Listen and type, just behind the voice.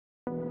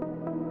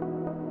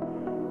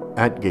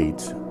At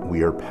Gates,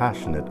 we are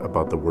passionate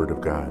about the Word of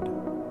God.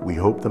 We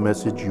hope the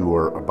message you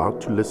are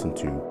about to listen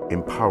to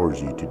empowers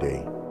you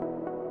today.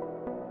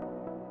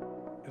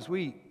 As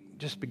we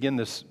just begin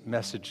this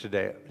message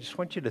today, I just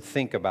want you to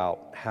think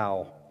about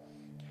how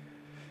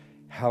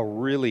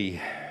really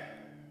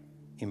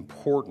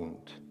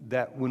important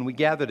that when we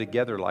gather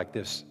together like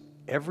this,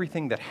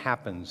 everything that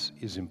happens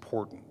is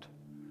important.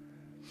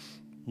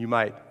 You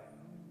might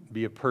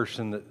be a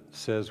person that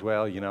says,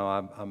 well,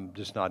 I'm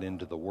just not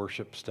into the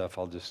worship stuff.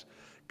 I'll just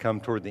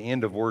come toward the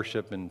end of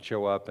worship and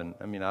show up. And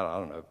I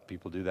don't know if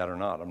people do that or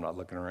not. I'm not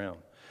looking around.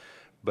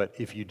 But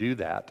if you do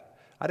that,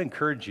 I'd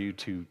encourage you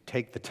to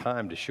take the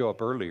time to show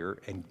up earlier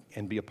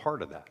and be a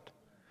part of that.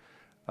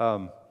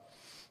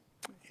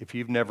 If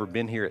you've never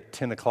been here at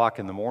 10 o'clock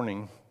in the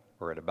morning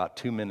or at about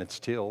 2 minutes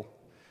till,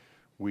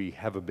 we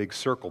have a big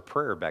circle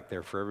prayer back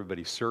there for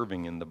everybody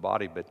serving in the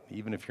body, but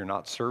even if you're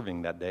not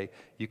serving that day,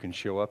 you can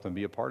show up and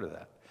be a part of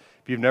that.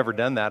 If you've never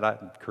done that, I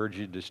encourage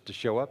you just to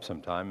show up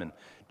sometime and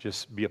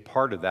just be a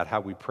part of that,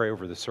 how we pray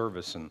over the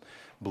service and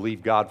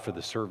believe God for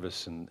the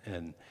service.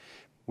 And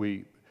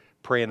we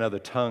pray in other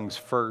tongues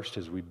first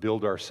as we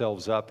build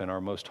ourselves up in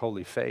our most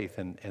holy faith,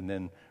 and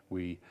then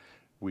we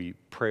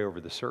pray over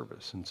the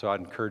service. And so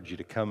I'd encourage you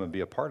to come and be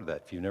a part of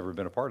that if you've never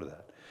been a part of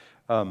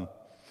that.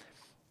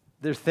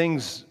 There's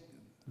things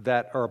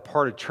that are a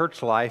part of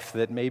church life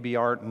that maybe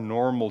aren't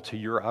normal to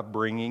your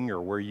upbringing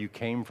or where you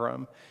came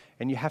from.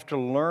 And you have to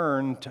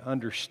learn to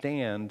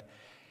understand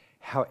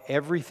how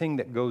everything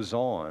that goes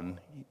on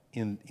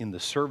in the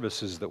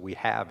services that we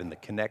have, in the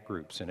connect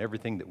groups and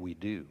everything that we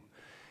do,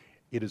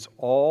 it is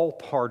all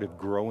part of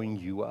growing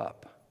you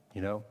up,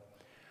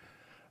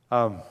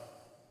 I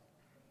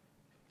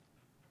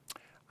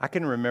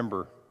can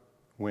remember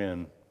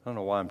when, I don't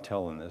know why I'm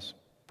telling this,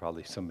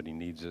 probably somebody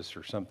needs this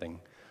or something.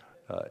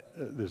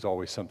 There's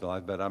always something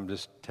like that, but I'm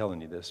just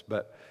telling you this.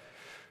 But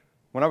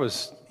when I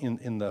was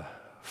in the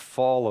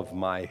fall of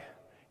my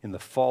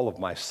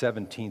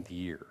 17th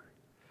year,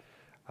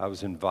 I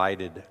was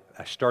invited.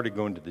 I started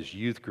going to this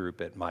youth group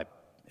at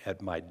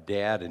my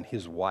dad and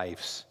his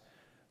wife's.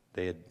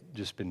 They had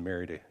just been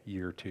married a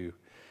year or two,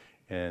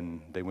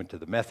 and they went to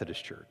the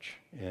Methodist church.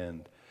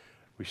 And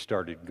I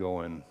started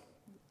going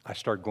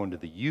to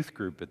the youth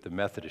group at the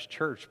Methodist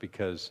church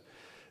because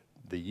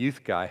the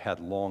youth guy had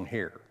long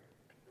hair.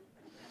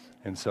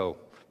 And so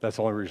that's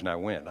the only reason I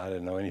went. I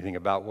didn't know anything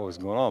about what was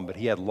going on, but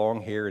he had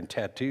long hair and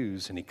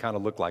tattoos, and he kind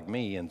of looked like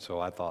me, and so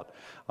I thought,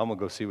 I'm going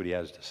to go see what he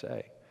has to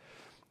say.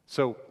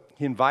 So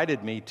he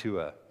invited me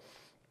to a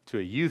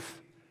youth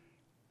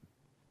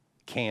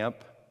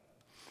camp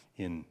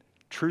in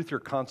Truth or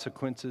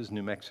Consequences,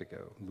 New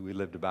Mexico. We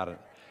lived about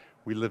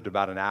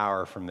an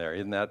hour from there.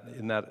 Isn't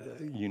that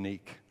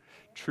unique?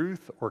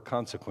 Truth or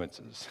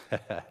Consequences.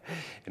 And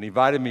he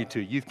invited me to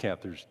a youth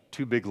camp. There's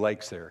two big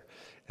lakes there,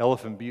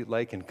 Elephant Butte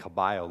Lake and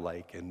Caballo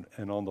Lake, and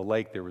on the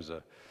lake there was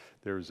a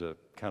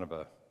kind of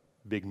a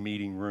big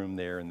meeting room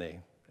there, and they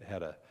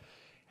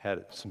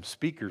had some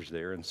speakers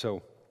there, and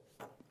so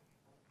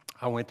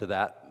I went to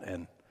that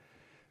and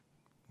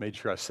made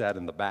sure I sat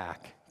in the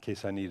back in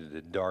case I needed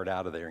to dart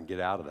out of there and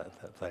get out of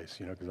that place,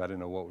 because I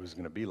didn't know what it was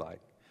going to be like,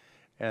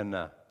 and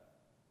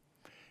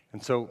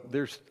so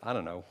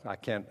I'm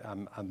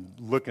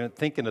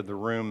thinking of the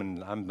room,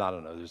 and I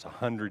don't know, there's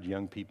 100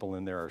 young people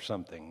in there or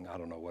something. I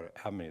don't know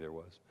how many there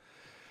was.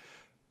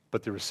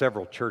 But there were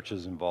several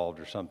churches involved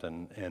or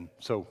something. And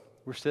so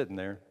we're sitting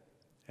there,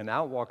 and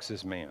out walks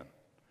this man.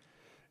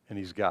 And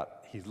he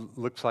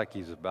looks like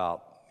he's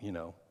about,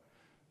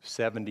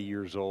 70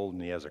 years old,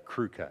 and he has a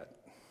crew cut.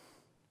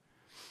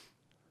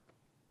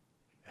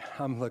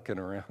 I'm looking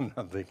around, and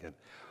I'm thinking,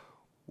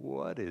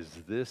 what is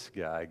this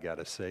guy got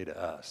to say to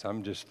us?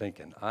 I'm just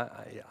thinking,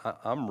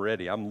 I'm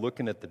ready. I'm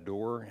looking at the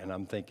door, and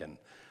I'm thinking,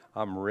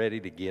 I'm ready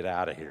to get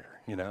out of here,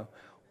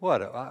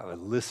 I would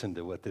listen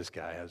to what this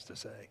guy has to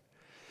say.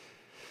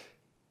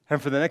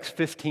 And for the next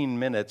 15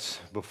 minutes,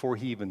 before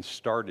he even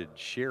started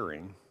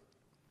sharing,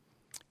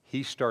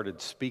 he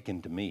started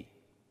speaking to me.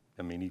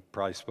 He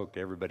probably spoke to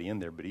everybody in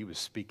there, but he was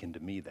speaking to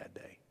me that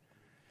day.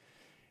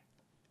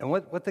 And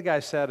what the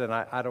guy said, and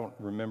I don't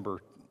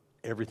remember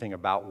everything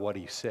about what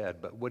he said,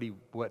 but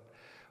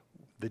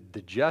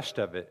the gist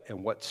of it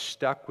and what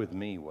stuck with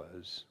me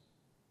was,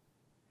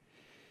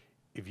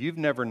 if you've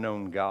never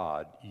known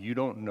God, you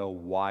don't know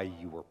why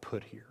you were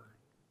put here.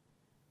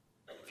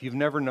 If you've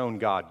never known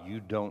God, you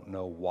don't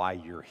know why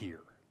you're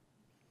here.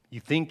 You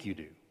think you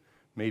do.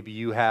 Maybe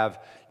you have,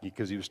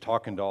 because he was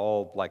talking to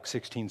all like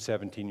 16,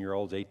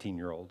 17-year-olds,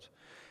 18-year-olds,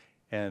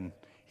 and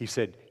he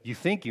said, you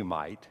think you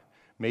might,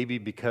 maybe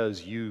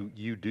because you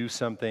do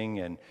something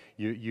and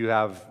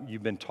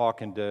you've been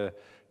talking to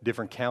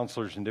different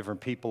counselors and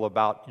different people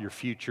about your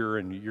future,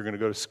 and you're going to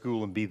go to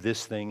school and be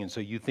this thing, and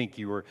so you think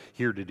you were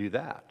here to do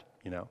that,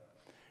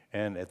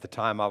 And at the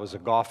time I was a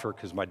golfer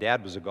because my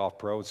dad was a golf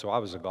pro, and so I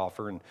was a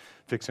golfer and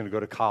fixing to go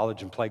to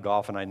college and play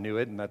golf, and I knew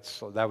it, and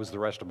that was the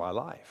rest of my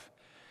life.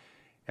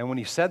 And when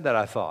he said that,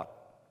 I thought,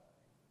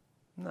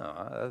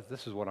 no,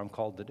 this is what I'm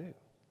called to do.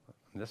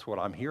 That's what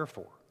I'm here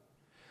for.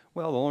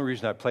 Well, the only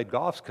reason I played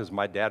golf is because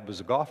my dad was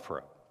a golf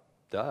pro.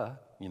 Duh,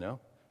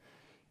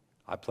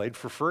 I played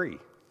for free.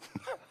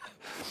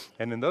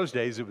 And in those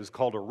days, it was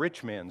called a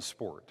rich man's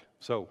sport.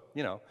 So,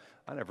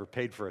 I never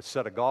paid for a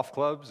set of golf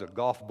clubs, a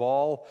golf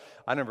ball.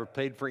 I never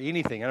paid for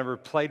anything. I never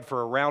played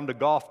for a round of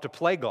golf to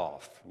play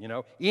golf,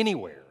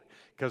 anywhere.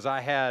 Because I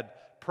had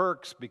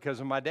perks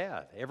because of my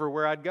dad,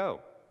 everywhere I'd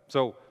go.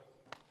 So,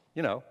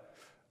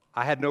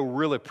 I had no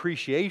real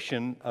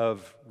appreciation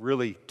of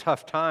really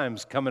tough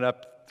times coming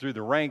up through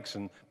the ranks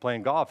and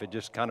playing golf. It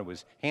just kind of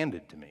was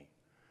handed to me.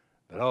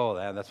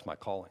 But, that's my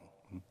calling.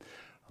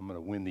 I'm going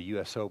to win the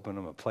U.S. Open.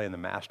 I'm going to play in the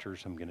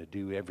Masters. I'm going to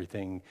do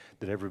everything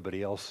that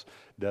everybody else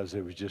does.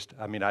 It was just,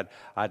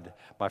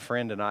 my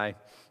friend and I,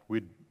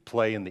 we'd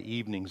play in the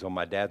evenings on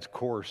my dad's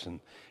course,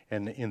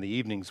 and in the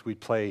evenings we'd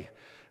play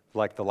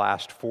like the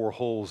last 4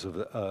 holes of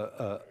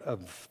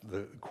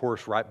the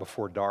course right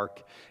before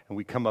dark, and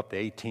we'd come up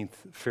the 18th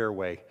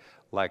fairway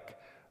like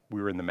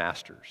we were in the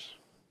Masters,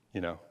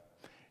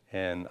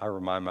 And I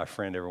remind my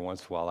friend every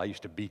once in a while, I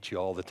used to beat you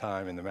all the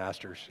time in the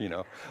Masters,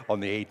 on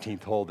the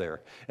 18th hole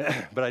there.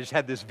 But I just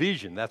had this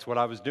vision. That's what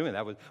I was doing.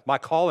 That was my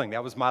calling.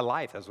 That was my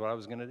life. That's what I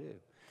was going to do.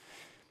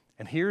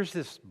 And here's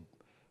this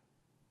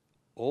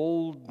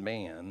old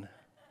man,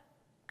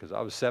 because I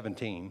was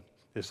 17,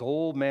 this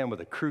old man with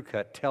a crew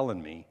cut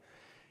telling me,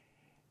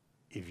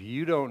 if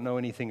you don't know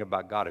anything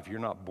about God, if you're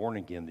not born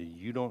again, then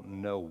you don't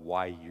know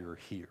why you're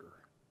here.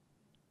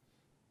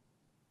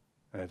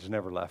 And it's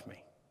never left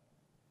me.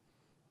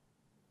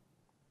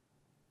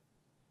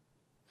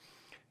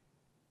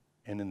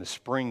 And in the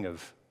spring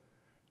of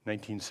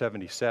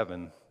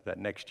 1977, that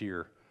next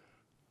year,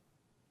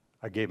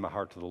 I gave my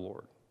heart to the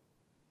Lord.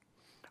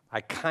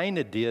 I kind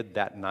of did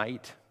that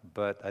night,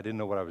 but I didn't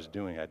know what I was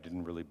doing. I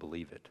didn't really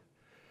believe it.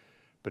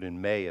 But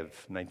in May of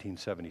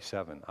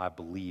 1977, I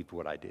believed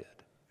what I did,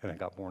 and I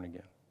got born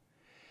again.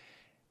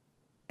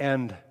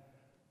 And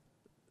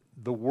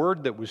the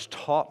word that was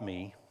taught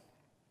me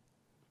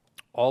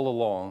all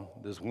along,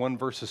 there's one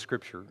verse of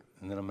Scripture,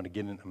 and then I'm going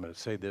to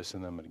say this,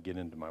 and then I'm going to get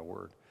into my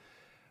word.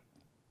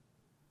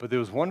 But there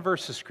was one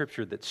verse of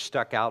Scripture that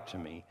stuck out to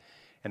me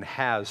and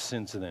has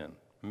since then.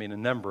 I mean, a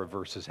number of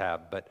verses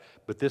have, but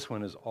this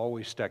one has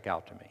always stuck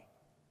out to me.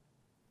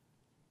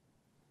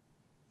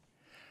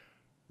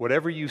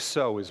 Whatever you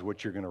sow is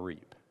what you're going to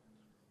reap.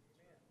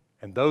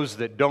 And those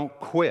that don't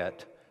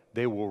quit,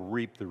 they will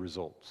reap the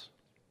results.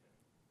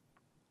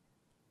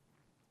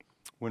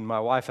 When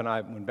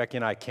Becky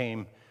and I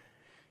came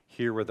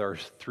here with our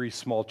 3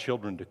 small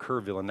children to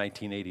Kerrville in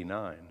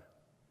 1989,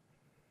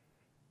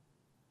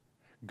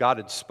 God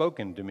had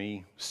spoken to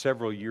me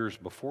several years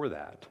before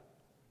that.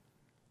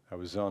 I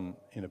was on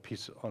a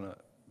piece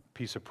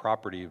of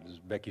property. It was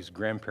Becky's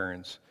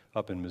grandparents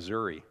up in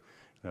Missouri,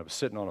 and I was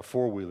sitting on a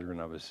 4-wheeler,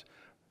 and I was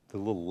the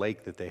little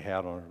lake that they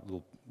had on a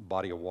little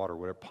body of water,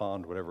 whatever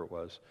pond, whatever it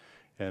was,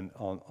 and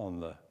on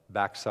the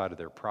backside of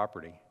their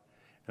property.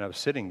 And I was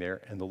sitting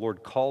there, and the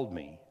Lord called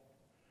me.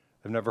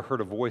 I've never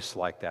heard a voice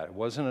like that. It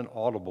wasn't an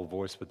audible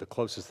voice, but the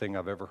closest thing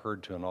I've ever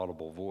heard to an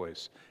audible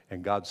voice.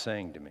 And God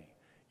saying to me,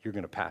 "You're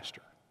going to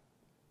pastor."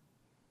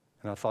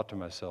 And I thought to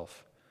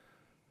myself,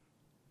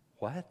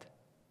 what?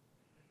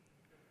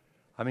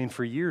 I mean,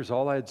 for years,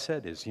 all I had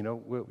said is,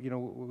 what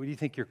do you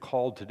think you're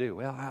called to do?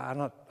 Well, I'm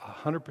not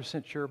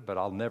 100% sure, but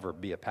I'll never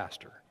be a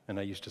pastor. And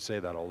I used to say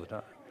that all the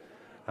time.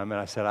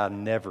 I said, I'll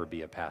never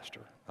be a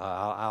pastor.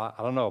 I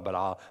don't know, but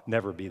I'll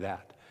never be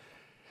that.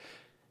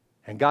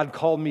 And God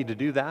called me to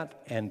do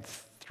that, and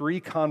 3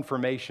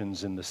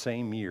 confirmations in the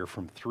same year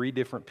from 3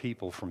 different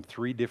people from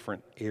 3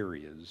 different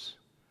areas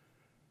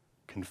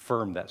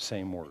confirmed that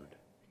same word.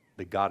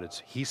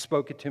 That He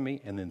spoke it to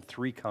me, and then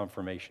 3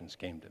 confirmations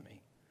came to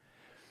me.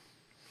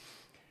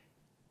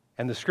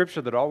 And the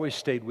scripture that always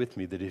stayed with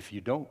me, that if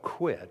you don't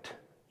quit,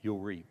 you'll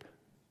reap.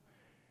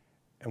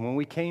 And when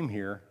we came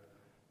here,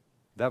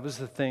 that was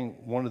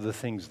one of the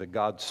things that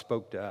God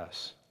spoke to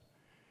us.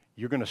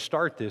 You're going to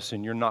start this,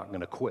 and you're not going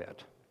to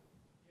quit.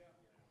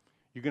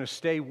 You're going to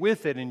stay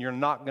with it, and you're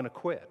not going to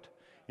quit.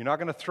 You're not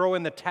going to throw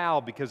in the towel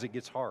because it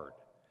gets hard.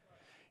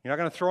 You're not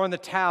going to throw in the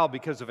towel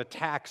because of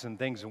attacks and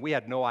things, and we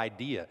had no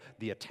idea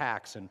the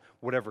attacks and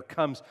whatever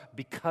comes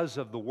because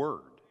of the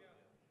word.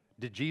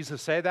 Did Jesus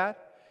say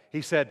that?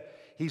 He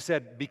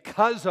said,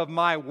 because of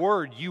my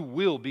word, you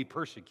will be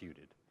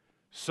persecuted.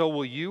 So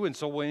will you, and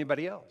so will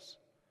anybody else.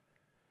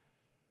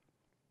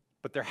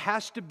 But there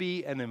has to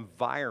be an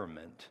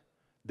environment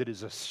that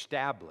is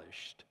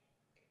established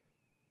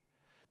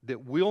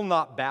that will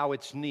not bow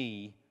its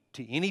knee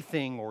to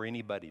anything or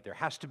anybody. There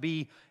has to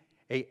be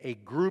a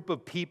group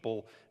of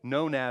people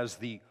known as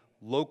the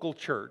local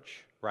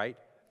church, right?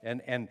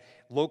 And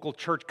local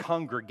church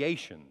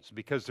congregations,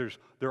 because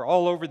they're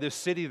all over this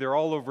city, they're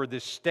all over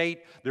this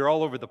state, they're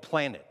all over the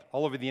planet,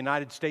 all over the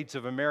United States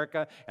of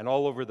America and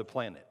all over the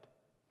planet.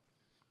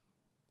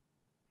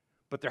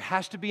 But there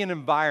has to be an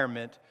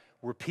environment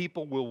where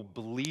people will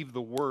believe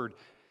the word.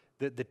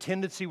 The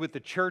tendency with the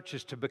church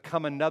is to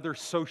become another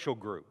social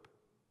group,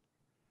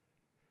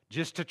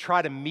 just to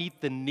try to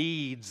meet the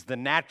needs, the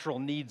natural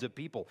needs of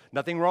people.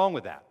 Nothing wrong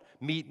with that.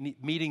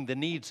 meeting the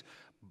needs,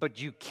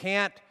 but you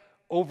can't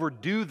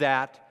overdo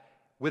that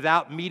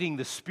without meeting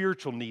the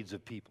spiritual needs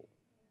of people.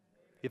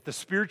 If the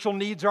spiritual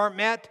needs aren't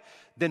met,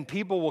 then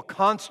people will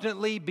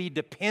constantly be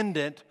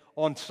dependent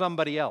on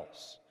somebody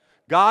else.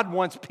 God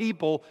wants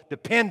people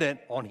dependent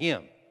on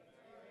Him.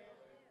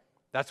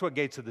 That's what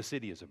Gates of the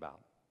City is about.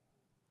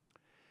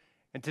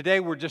 And today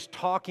we're just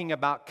talking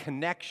about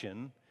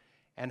connection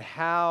and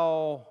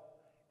how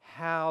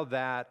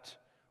that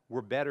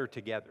we're better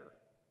together.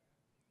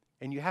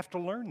 And you have to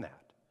learn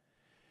that.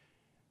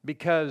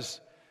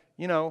 Because,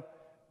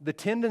 the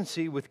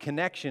tendency with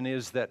connection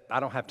is that I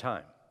don't have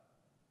time.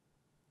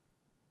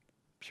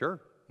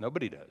 Sure,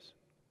 nobody does.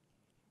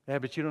 Yeah,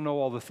 but you don't know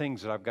all the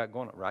things that I've got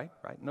going on, right?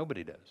 Right?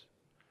 Nobody does.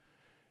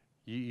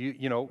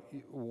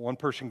 One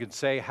person can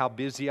say how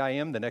busy I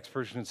am, the next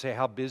person can say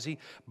how busy,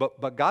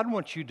 but God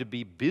wants you to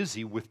be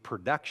busy with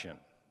production.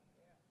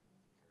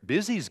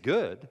 Busy's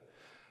good,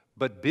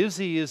 but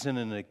busy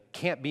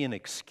can't be an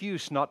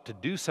excuse not to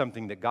do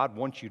something that God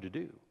wants you to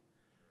do.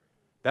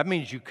 That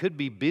means you could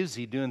be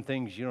busy doing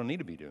things you don't need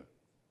to be doing.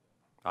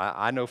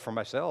 I know for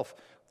myself,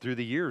 through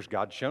the years,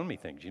 God's shown me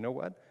things. You know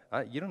what?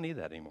 You don't need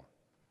that anymore.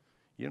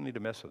 You don't need to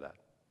mess with that.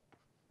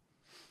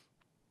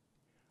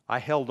 I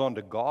held on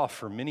to golf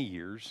for many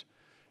years,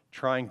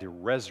 trying to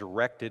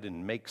resurrect it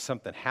and make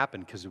something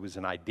happen because it was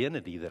an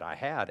identity that I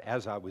had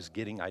as I was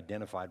getting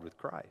identified with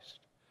Christ.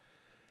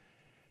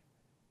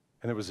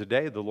 And there was a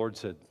day the Lord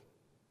said,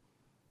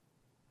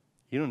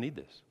 you don't need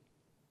this.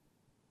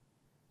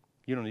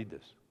 You don't need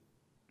this.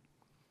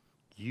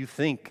 You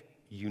think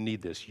you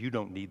need this. You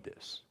don't need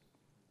this.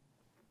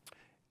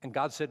 And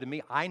God said to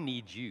me, I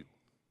need you.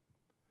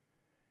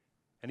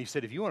 And He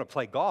said, if you want to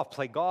play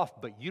golf,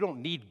 but you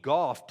don't need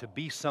golf to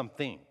be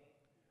something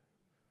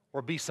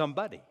or be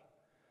somebody.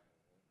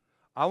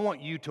 I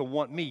want you to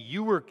want me.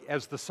 You were,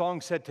 as the song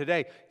said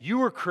today, you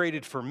were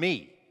created for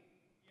me,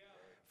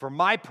 for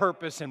my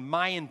purpose and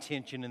my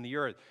intention in the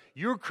earth.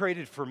 You're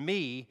created for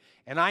me,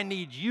 and I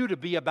need you to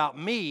be about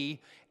me,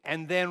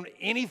 and then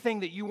anything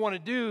that you want to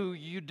do,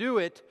 you do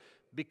it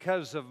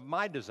because of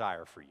my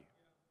desire for you.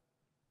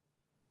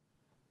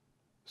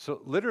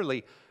 So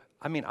literally,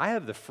 I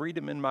have the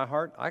freedom in my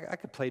heart. I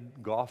could play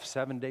golf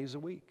 7 days a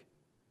week.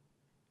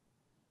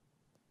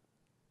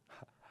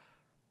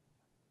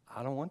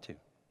 I don't want to.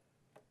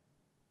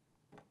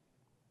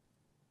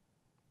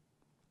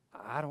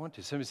 I don't want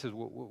to. Somebody says,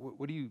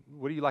 what do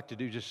you like to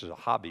do just as a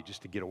hobby,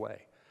 just to get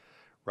away?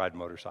 Ride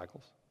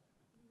motorcycles.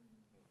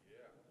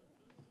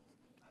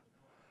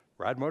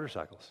 Ride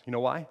motorcycles. You know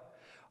why?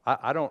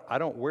 I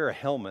don't wear a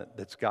helmet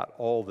that's got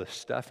all the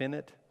stuff in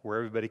it where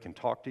everybody can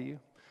talk to you.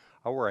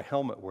 I wear a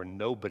helmet where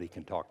nobody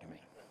can talk to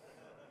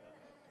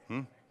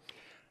me.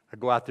 I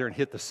go out there and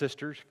hit the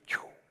sisters.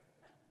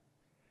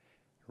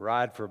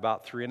 Ride for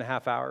about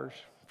 3.5 hours.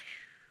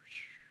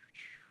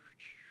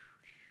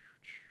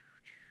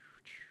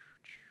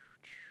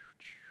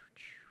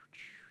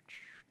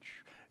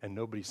 And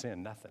nobody's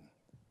saying nothing.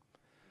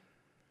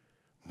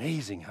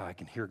 Amazing how I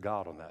can hear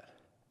God on that.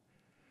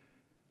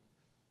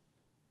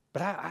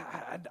 But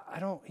I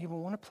don't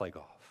even want to play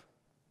golf.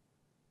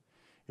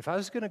 If I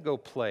was going to go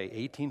play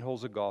 18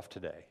 holes of golf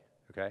today,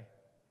 okay?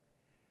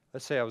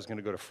 Let's say I was going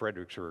to go to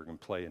Fredericksburg and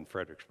play in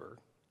Fredericksburg.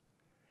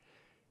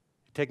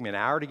 It'd take me an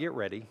hour to get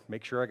ready,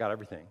 make sure I got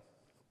everything.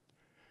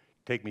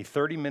 Take me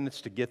 30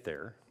 minutes to get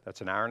there. That's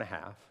an hour and a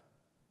half.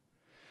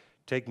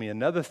 Take me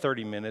another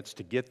 30 minutes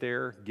to get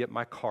there, get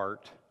my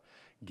cart,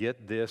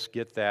 get this,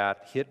 get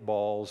that, hit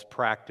balls,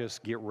 practice,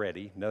 get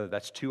ready. No,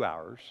 that's 2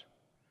 hours.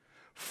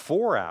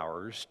 4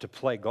 hours to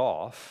play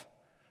golf.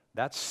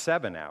 That's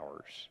 7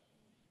 hours.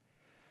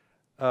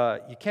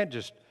 You can't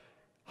just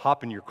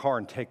hop in your car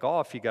and take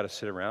off. You got to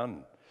sit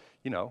around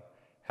and,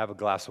 have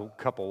a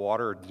cup of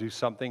water or do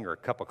something, or a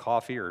cup of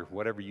coffee or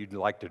whatever you'd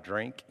like to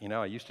drink.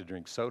 I used to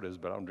drink sodas,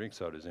 but I don't drink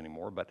sodas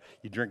anymore. But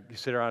you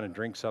sit around and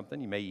drink something.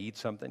 You may eat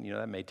something.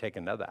 That may take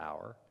another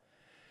hour.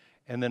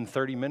 And then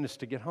 30 minutes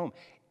to get home.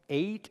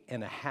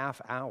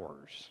 8.5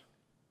 hours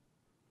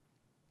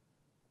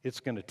it's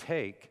going to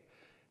take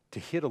to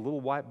hit a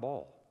little white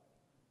ball.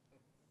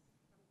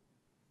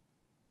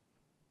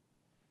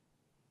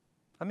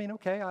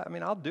 Okay,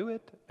 I'll do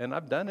it, and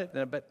I've done it,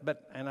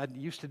 but I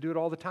used to do it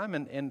all the time,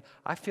 and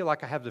I feel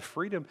like I have the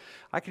freedom.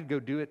 I could go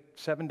do it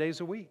 7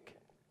 days a week.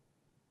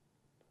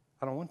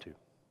 I don't want to.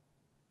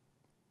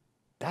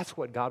 That's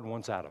what God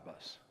wants out of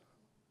us.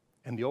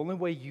 And the only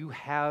way you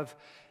have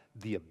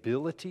the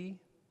ability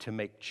to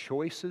make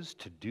choices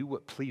to do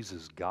what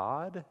pleases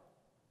God,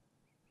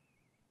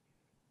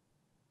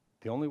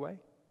 the only way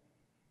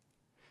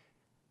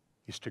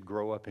is to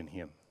grow up in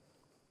Him.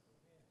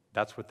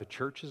 That's what the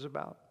church is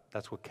about.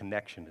 That's what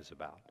connection is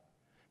about.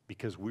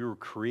 Because we were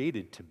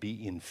created to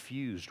be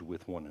infused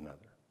with one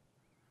another.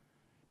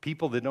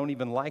 People that don't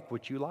even like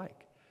what you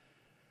like.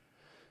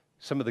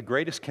 Some of the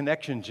greatest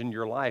connections in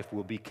your life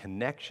will be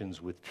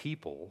connections with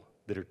people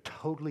that are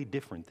totally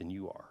different than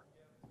you are.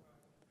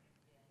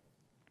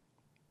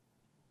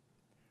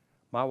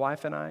 My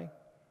wife and I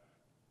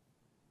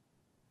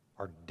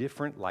are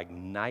different like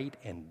night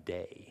and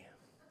day.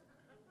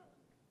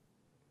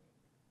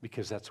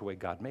 because that's the way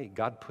God made.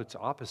 God puts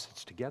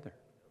opposites together.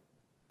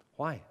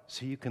 Why?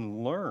 So you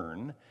can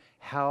learn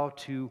how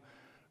to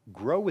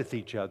grow with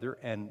each other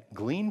and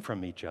glean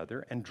from each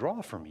other and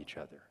draw from each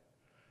other.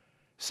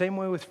 Same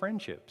way with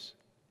friendships.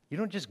 You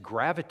don't just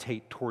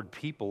gravitate toward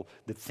people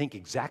that think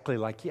exactly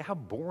like you. How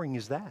boring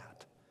is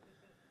that?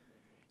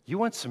 You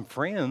want some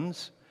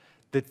friends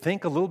that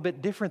think a little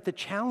bit different, that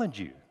challenge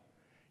you,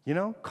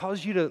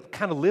 cause you to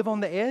kind of live on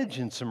the edge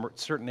in some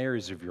certain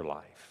areas of your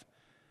life.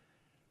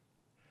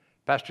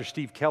 Pastor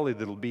Steve Kelly,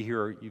 that'll be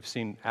here, you've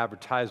seen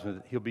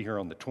advertisement, he'll be here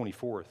on the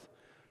 24th.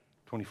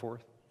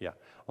 24th? Yeah,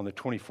 on the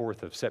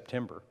 24th of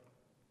September.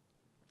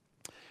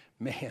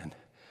 Man,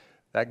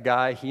 that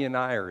guy, he and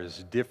I are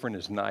as different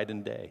as night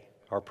and day,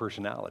 our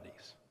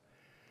personalities.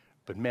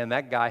 But man,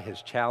 that guy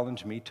has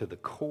challenged me to the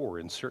core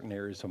in certain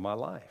areas of my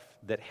life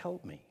that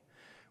helped me.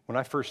 When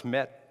I first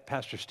met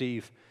Pastor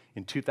Steve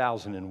in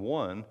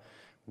 2001,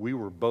 we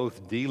were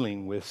both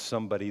dealing with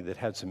somebody that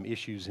had some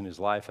issues in his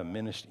life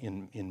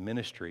in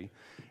ministry,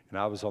 and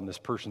I was on this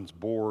person's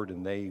board,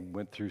 and they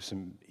went through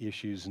some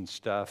issues and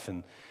stuff,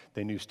 and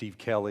they knew Steve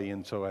Kelly,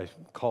 and so I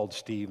called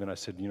Steve, and I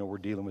said, we're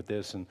dealing with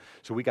this, and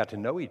so we got to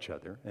know each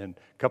other, and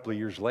a couple of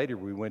years later,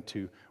 we went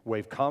to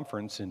Wave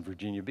Conference in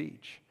Virginia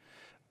Beach.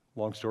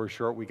 Long story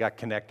short, we got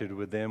connected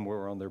with them. We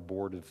were on their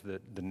board of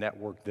the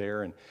network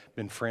there and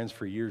been friends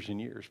for years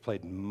and years.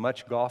 Played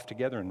much golf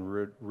together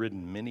and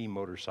ridden many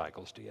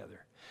motorcycles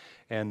together.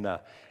 And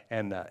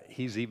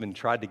he's even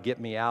tried to get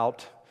me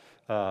out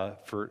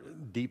for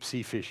deep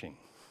sea fishing.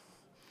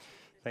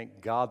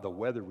 Thank God the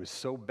weather was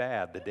so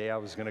bad the day I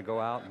was going to go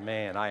out.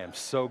 Man, I am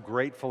so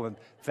grateful, and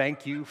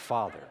thank you,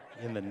 Father,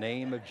 in the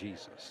name of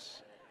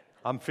Jesus.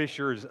 I'm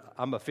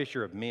a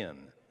fisher of men,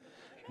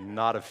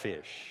 not of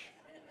fish.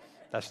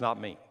 That's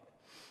not me.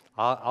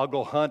 I'll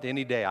go hunt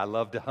any day. I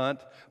love to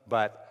hunt,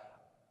 but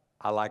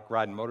I like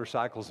riding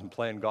motorcycles and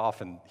playing golf,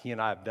 and he and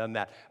I have done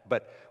that.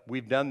 But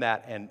we've done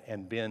that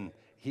and been,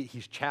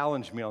 he's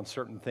challenged me on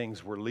certain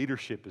things where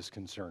leadership is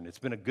concerned. It's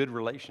been a good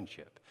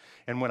relationship.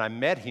 And when I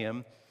met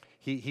him,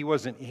 he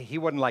wasn't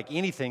like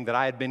anything that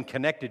I had been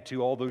connected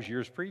to all those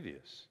years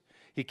previous.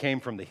 He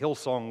came from the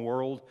Hillsong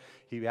world.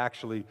 He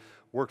actually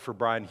worked for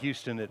Brian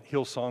Houston at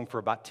Hillsong for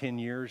about 10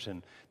 years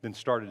and then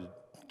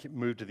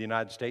moved to the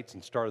United States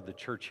and started the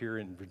church here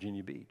in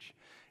Virginia Beach.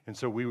 And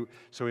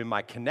so in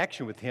my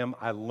connection with him,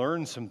 I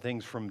learned some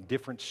things from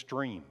different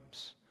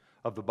streams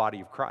of the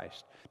body of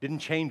Christ. Didn't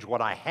change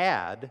what I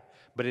had,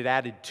 but it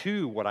added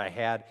to what I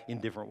had in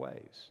different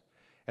ways.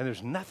 And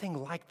there's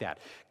nothing like that.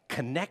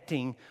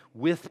 Connecting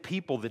with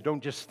people that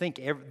don't just think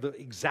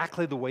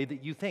exactly the way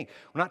that you think.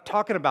 We're not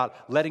talking about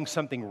letting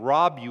something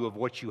rob you of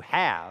what you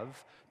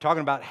have.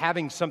 Talking about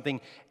having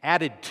something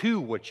added to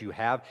what you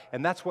have,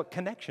 and that's what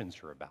connections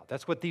are about.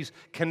 That's what these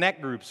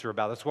connect groups are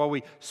about. That's why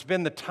we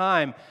spend the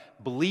time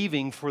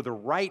believing for the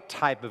right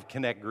type of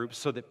connect groups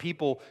so that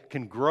people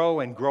can grow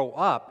and grow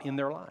up in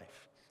their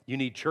life. You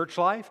need church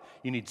life.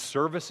 You need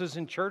services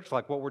in church,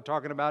 like what we're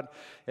talking about,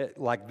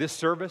 like this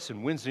service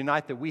and Wednesday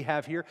night that we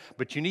have here.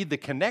 But you need the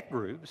connect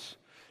groups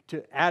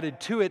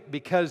added to it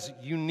because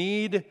you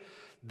need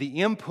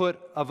the input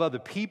of other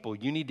people.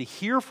 You need to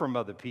hear from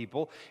other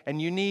people, and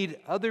you need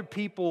other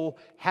people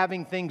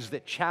having things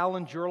that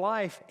challenge your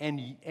life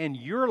and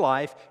your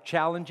life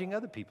challenging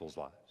other people's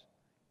lives.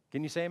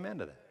 Can you say amen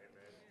to that?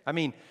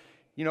 Amen.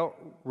 I mean,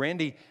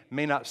 Randy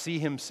may not see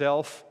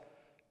himself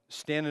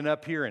standing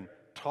up here and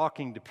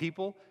talking to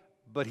people,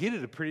 but he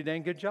did a pretty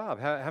dang good job.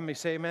 How many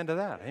say amen to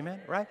that? Amen,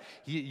 right?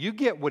 You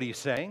get what he's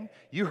saying.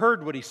 You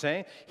heard what he's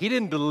saying. He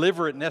didn't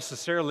deliver it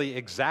necessarily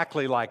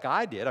exactly like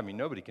I did. I mean,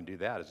 nobody can do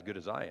that as good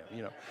as I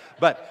am,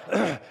 But,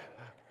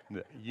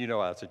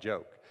 that's a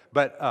joke.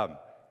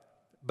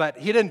 But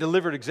he didn't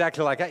deliver it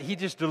exactly like He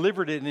just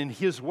delivered it in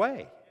his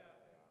way,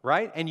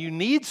 right? And you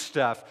need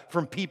stuff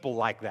from people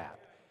like that.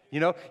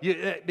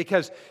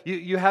 Because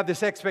you have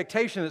this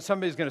expectation that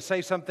somebody's going to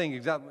say something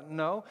exactly.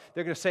 No,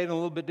 they're going to say it in a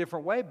little bit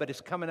different way, but it's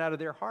coming out of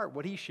their heart.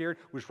 What he shared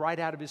was right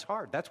out of his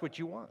heart. That's what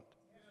you want.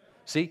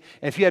 See?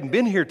 And if you hadn't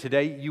been here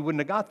today, you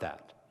wouldn't have got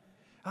that.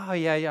 Oh,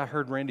 yeah, I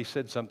heard Randy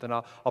said something.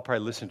 I'll probably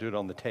listen to it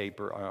on the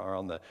tape or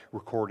on the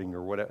recording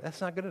or whatever.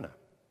 That's not good enough.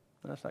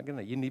 That's not good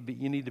enough. You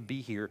need to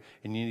be here,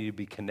 and you need to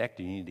be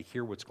connected. You need to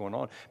hear what's going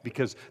on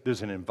because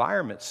there's an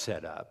environment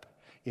set up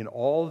in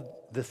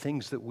all the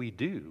things that we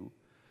do,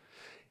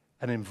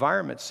 an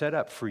environment set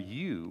up for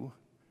you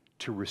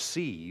to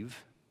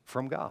receive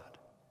from God.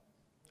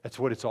 That's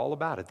what it's all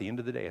about. At the end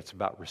of the day, it's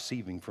about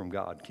receiving from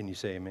God. Can you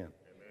say amen?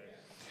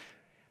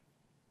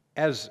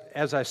 Amen.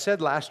 As I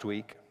said last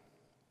week,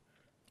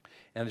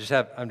 and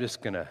I'm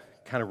just going to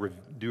kind of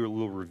do a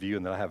little review,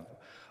 and then I have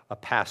a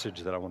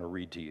passage that I want to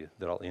read to you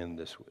that I'll end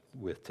this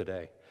with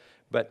today.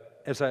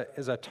 But as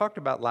I talked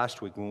about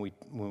last week, when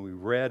we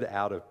read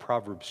out of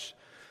Proverbs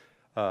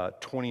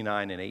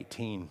 29 and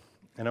 18.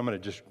 And I'm going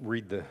to just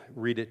read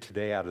it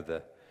today out of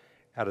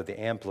the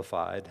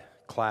Amplified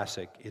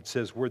Classic. It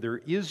says, "Where there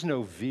is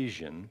no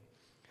vision,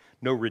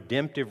 no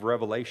redemptive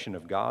revelation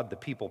of God, the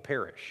people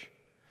perish."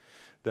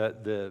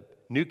 The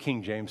New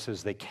King James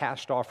says they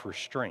cast off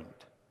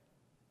restraint.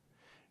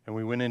 And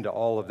we went into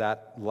all of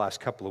that the last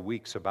couple of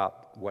weeks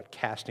about what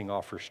casting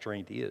off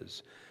restraint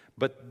is.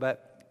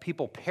 But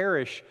people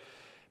perish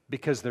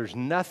because there's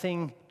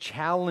nothing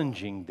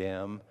challenging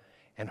them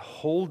and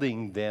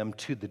holding them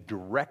to the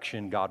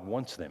direction God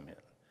wants them in.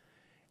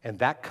 And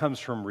that comes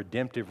from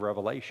redemptive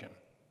revelation,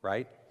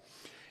 right?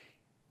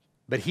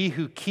 But he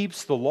who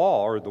keeps the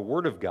law, or the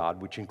word of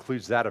God, which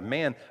includes that of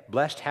man,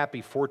 blessed,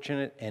 happy,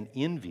 fortunate, and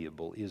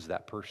enviable is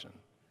that person. I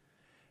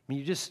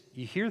mean,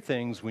 you hear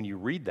things when you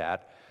read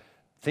that,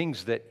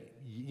 things that,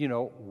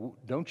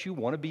 don't you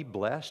want to be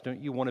blessed?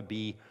 Don't you want to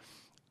be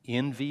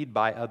envied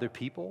by other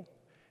people?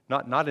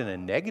 Not in a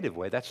negative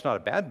way, that's not a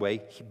bad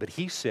way, but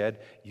he said,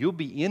 you'll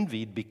be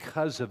envied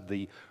because of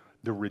the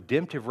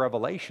redemptive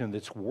revelation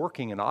that's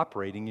working and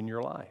operating in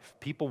your life.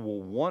 People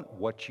will want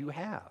what you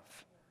have.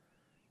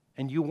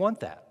 And you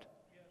want that.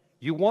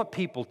 You want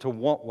people to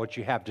want what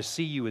you have, to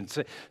see you and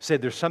say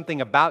there's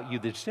something about you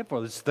that's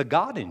different. It's the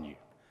God in you.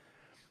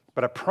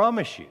 But I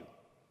promise you,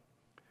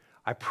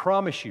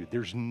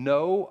 there's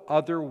no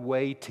other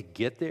way to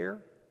get there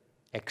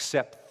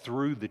except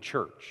through the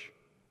church.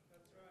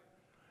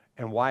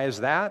 And why is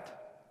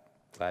that?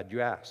 Glad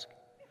you asked.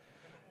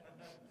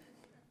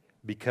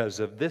 Because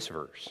of this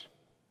verse.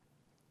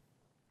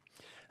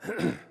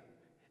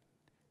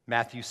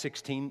 Matthew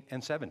 16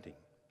 and 17.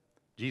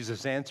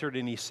 Jesus answered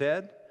and he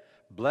said,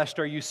 "Blessed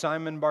are you,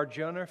 Simon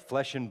Bar-Jonah.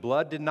 Flesh and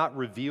blood did not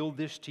reveal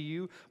this to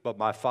you, but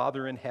my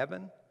Father in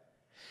heaven.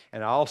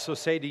 And I also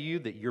say to you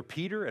that you're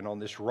Peter, and on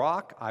this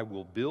rock I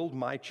will build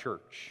my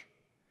church,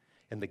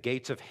 and the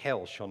gates of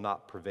hell shall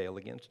not prevail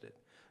against it."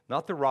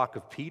 Not the rock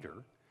of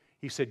Peter.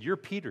 He said, you're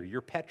Peter,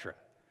 you're Petra.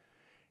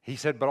 He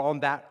said, but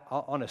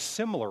on a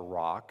similar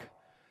rock,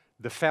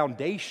 the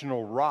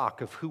foundational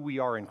rock of who we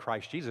are in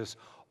Christ Jesus,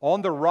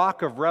 on the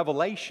rock of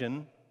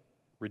revelation,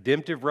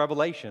 redemptive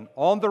revelation,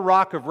 on the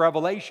rock of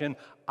revelation,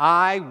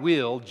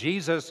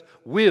 Jesus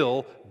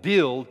will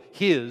build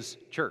his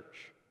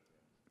church.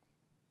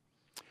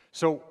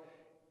 So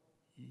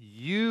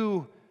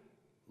you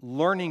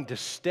learning to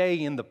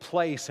stay in the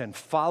place and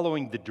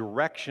following the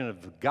direction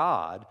of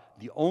God,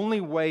 the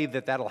only way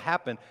that that'll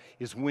happen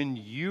is when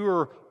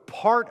you're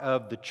part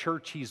of the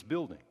church he's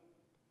building.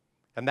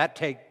 And that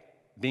takes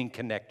being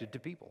connected to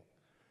people.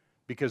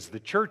 Because the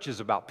church is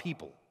about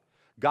people.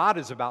 God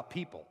is about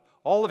people.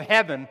 All of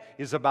heaven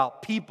is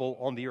about people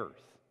on the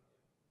earth.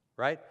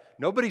 Right?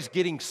 Nobody's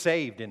getting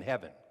saved in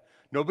heaven.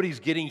 Nobody's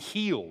getting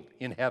healed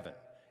in heaven.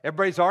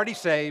 Everybody's already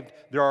saved,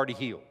 they're already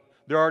healed.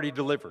 They're already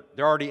delivered.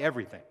 They're already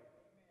everything.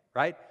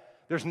 Right?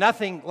 There's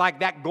nothing like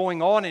that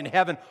going on in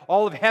heaven.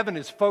 All of heaven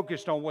is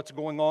focused on what's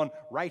going on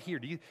right here.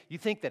 Do you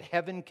think that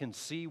heaven can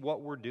see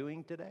what we're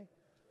doing today?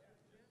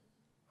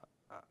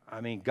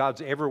 I mean,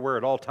 God's everywhere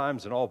at all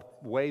times, in all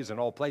ways, in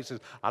all places.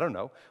 I don't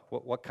know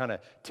what kind of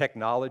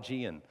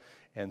technology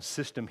and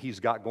system he's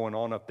got going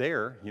on up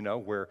there,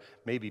 where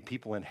maybe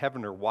people in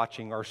heaven are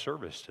watching our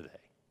service today.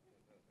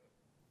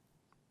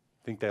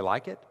 Think they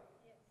like it?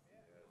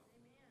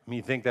 I mean,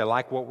 you think they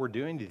like what we're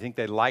doing? Do you think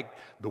they like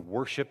the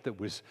worship that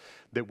was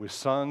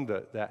sung,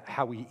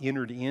 how we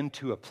entered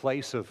into a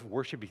place of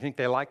worship? Do you think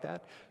they like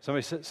that?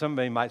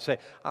 Somebody might say,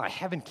 "Oh,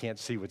 heaven can't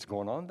see what's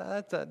going on."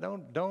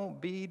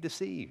 Don't be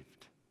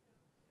deceived.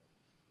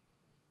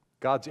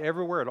 God's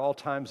everywhere at all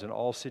times in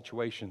all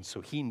situations.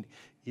 So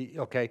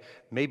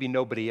maybe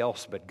nobody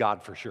else but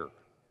God for sure.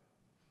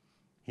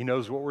 He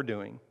knows what we're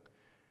doing.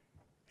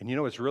 And you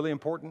know what's really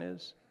important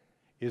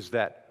is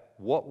that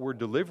what we're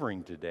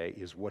delivering today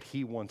is what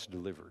he wants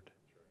delivered.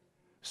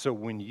 So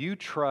when you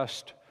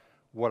trust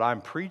what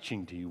I'm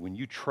preaching to you, when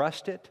you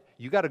trust it,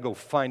 you got to go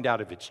find out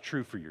if it's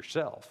true for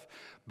yourself.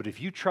 But if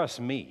you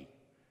trust me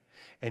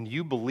and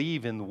you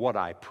believe in what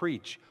I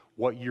preach,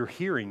 what you're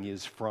hearing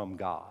is from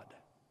God.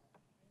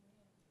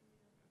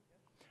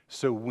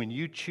 So when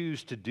you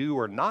choose to do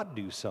or not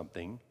do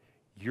something,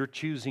 you're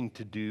choosing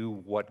to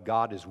do what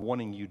God is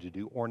wanting you to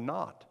do or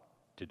not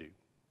to do.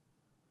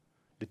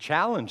 The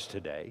challenge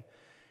today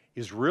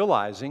is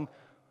realizing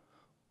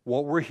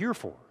what we're here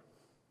for,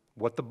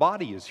 what the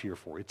body is here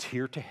for. It's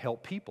here to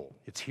help people.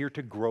 It's here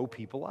to grow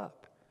people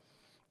up.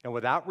 And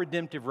without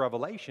redemptive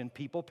revelation,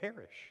 people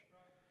perish.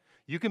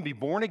 You can be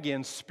born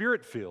again,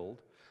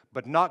 spirit-filled,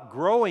 but not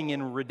growing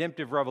in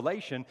redemptive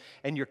revelation,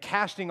 and you're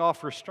casting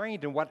off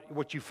restraint, and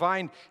what you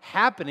find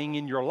happening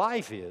in your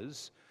life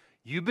is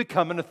you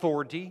become an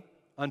authority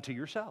unto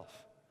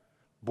yourself.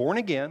 Born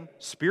again,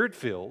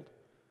 spirit-filled,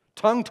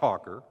 tongue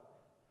talker,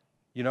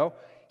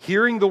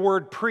 hearing the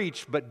word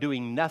preached but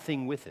doing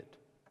nothing with it,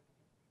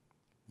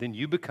 then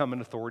you become an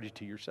authority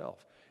to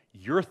yourself.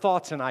 Your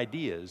thoughts and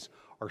ideas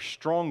are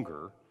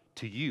stronger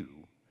to you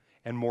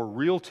and more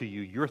real to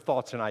you, your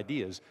thoughts and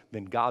ideas,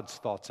 than God's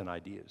thoughts and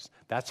ideas.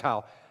 That's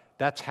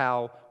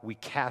how we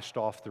cast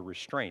off the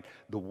restraint.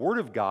 The Word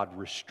of God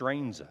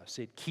restrains us.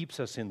 It keeps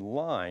us in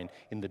line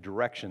in the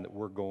direction that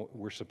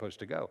we're supposed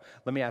to go.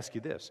 Let me ask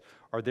you this.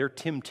 Are there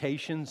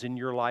temptations in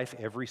your life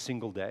every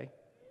single day?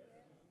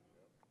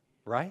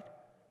 Right?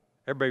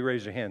 Everybody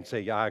raise their hand and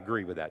say, yeah, I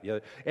agree with that. Yeah,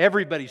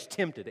 everybody's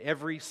tempted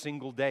every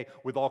single day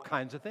with all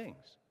kinds of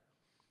things.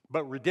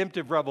 But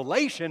redemptive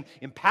revelation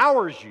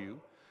empowers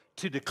you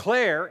to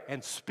declare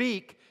and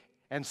speak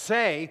and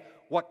say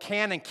what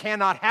can and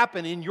cannot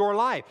happen in your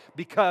life,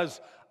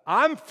 because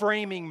I'm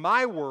framing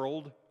my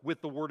world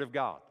with the Word of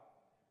God,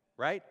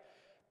 right?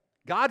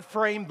 God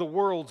framed the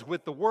worlds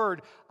with the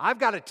Word. I've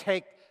got to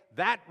take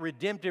that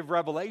redemptive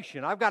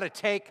revelation, I've got to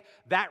take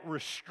that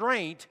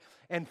restraint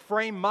and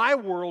frame my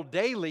world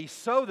daily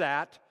so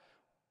that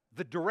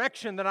the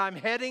direction that I'm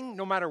heading,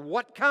 no matter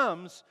what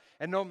comes,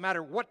 and no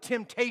matter what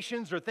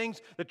temptations or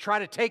things that try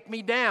to take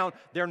me down,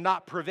 they're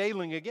not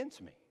prevailing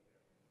against me.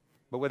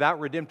 But without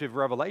redemptive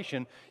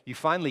revelation, you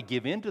finally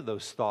give in to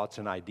those thoughts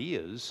and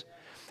ideas,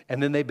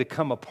 and then they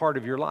become a part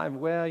of your life.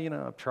 Well,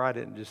 I've tried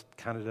it and just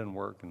kind of doesn't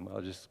work, and I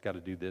just got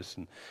to do this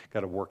and got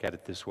to work at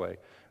it this way.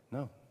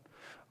 No,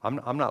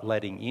 I'm not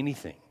letting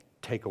anything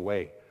take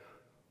away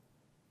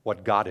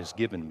what God has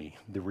given me,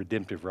 the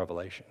redemptive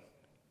revelation.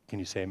 Can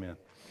you say amen?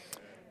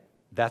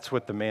 That's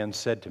what the man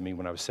said to me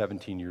when I was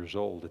 17 years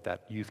old at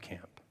that youth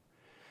camp.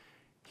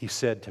 He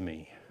said to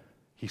me,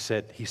 he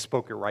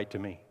spoke it right to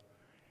me.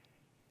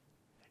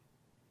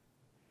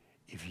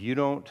 If you're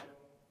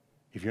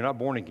not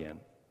born again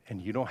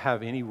and you don't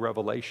have any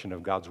revelation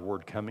of God's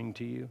word coming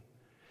to you,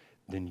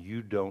 then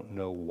you don't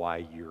know why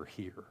you're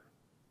here.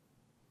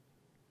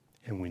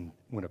 And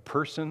when a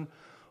person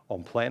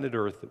on planet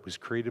Earth that was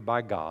created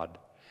by God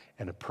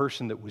and a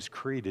person that was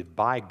created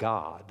by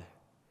God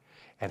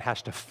and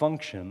has to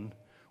function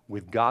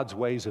with God's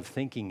ways of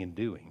thinking and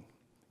doing,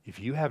 if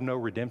you have no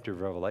redemptive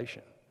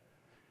revelation,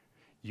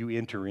 you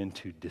enter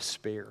into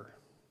despair,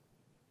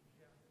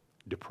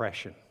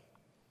 depression.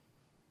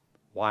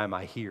 Why am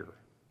I here?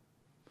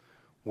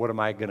 What am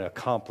I going to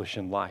accomplish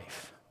in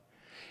life?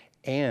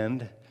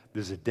 And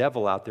there's a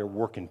devil out there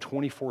working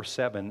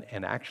 24/7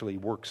 and actually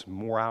works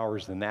more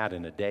hours than that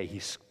in a day.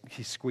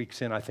 He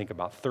squeaks in, I think,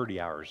 about 30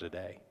 hours a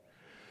day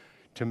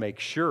to make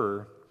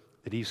sure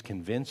that he's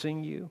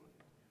convincing you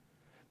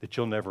that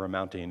you'll never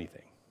amount to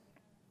anything.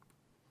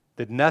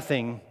 That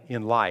nothing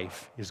in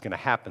life is going to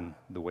happen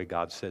the way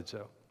God said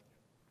so.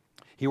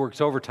 He works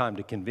overtime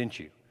to convince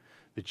you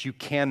that you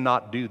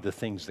cannot do the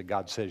things that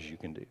God says you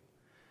can do.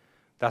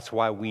 That's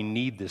why we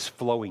need this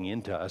flowing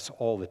into us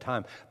all the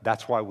time.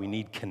 That's why we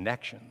need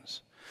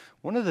connections.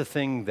 One of the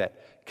things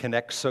that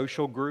Connect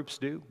social groups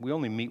do, we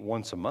only meet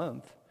once a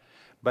month,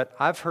 but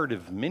I've heard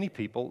of many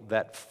people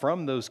that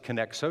from those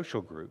Connect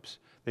social groups,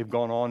 they've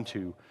gone on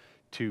to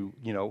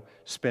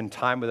spend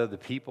time with other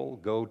people,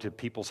 go to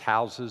people's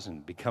houses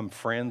and become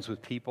friends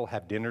with people,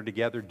 have dinner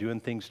together, doing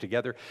things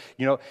together.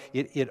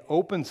 It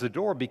opens the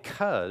door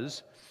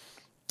because,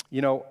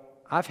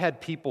 I've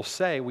had people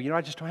say, well,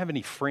 I just don't have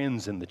any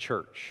friends in the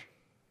church.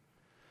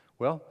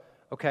 Well,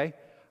 okay,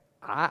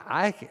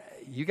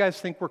 you guys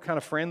think we're kind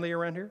of friendly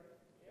around here?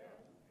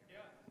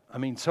 I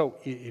mean, so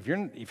if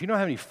you don't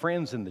have any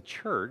friends in the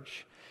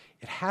church,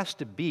 it has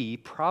to be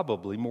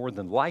probably more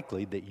than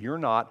likely that you're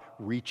not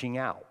reaching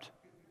out.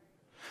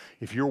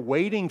 If you're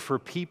waiting for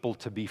people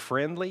to be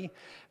friendly,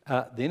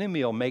 the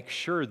enemy will make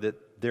sure that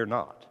they're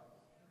not.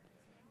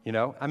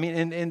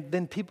 And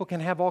then people can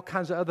have all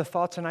kinds of other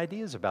thoughts and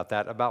ideas about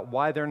that, about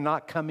why they're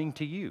not coming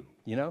to you,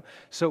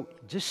 So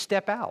just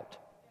step out.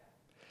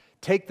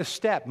 Take the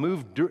step,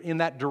 move in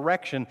that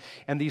direction.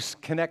 And these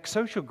Connect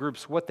social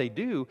groups, what they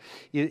do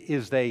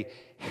is they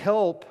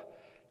help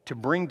to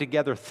bring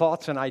together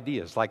thoughts and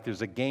ideas. Like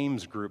there's a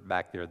games group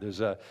back there. There's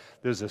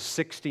a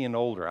 60 and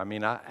older.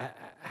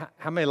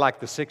 How many like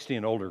the 60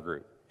 and older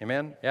group?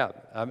 Amen? Yeah.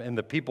 And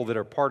the people that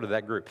are part of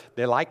that group,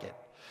 they like it.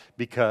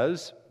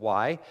 Because,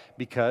 why?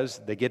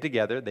 Because they get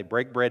together, they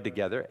break bread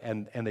together,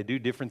 and they do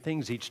different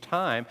things each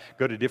time,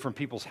 go to different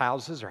people's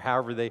houses or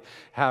however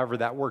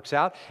that works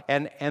out,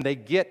 and they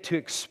get to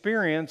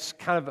experience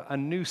kind of a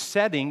new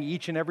setting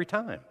each and every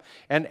time.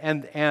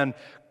 And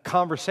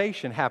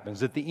conversation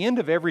happens. At the end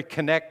of every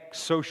Connect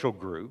social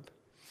group,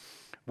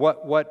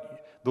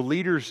 what the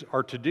leaders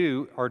are to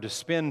do are to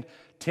spend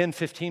 10,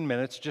 15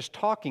 minutes just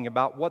talking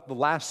about what the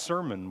last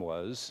sermon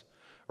was,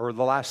 or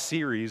the last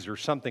series or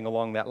something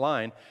along that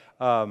line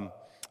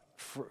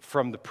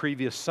from the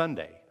previous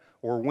Sunday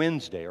or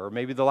Wednesday or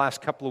maybe the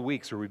last couple of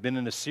weeks, or we've been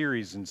in a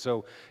series, and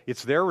so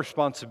it's their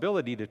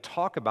responsibility to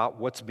talk about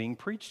what's being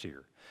preached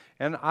here.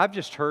 And I've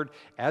just heard,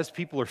 as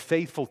people are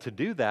faithful to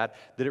do that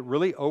it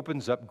really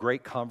opens up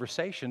great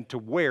conversation to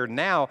where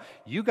now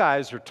you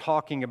guys are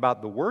talking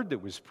about the word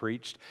that was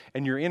preached,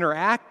 and you're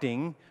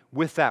interacting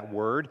with that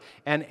word,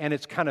 and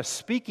it's kind of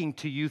speaking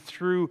to you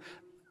through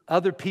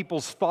other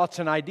people's thoughts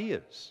and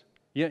ideas.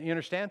 You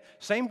understand?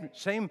 Same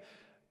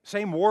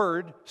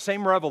word,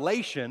 same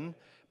revelation,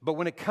 but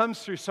when it comes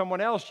through someone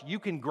else, you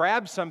can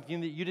grab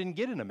something that you didn't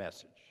get in a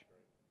message.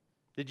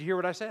 Did you hear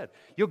what I said?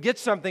 You'll get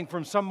something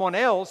from someone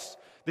else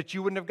that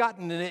you wouldn't have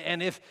gotten.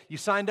 And if you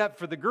signed up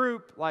for the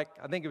group, like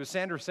I think it was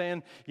Sandra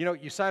saying,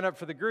 you sign up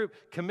for the group,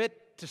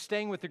 commit to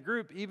staying with the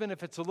group, even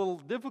if it's a little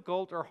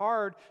difficult or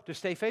hard to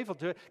stay faithful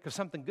to it, because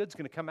something good's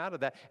going to come out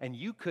of that, and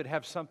you could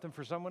have something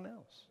for someone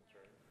else.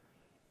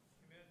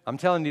 I'm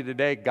telling you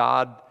today,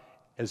 God,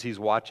 as He's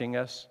watching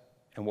us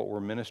and what we're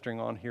ministering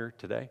on here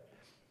today,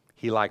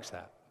 He likes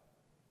that.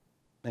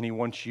 And He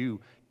wants you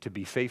to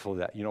be faithful to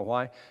that. You know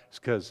why? It's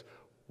because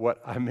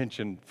what I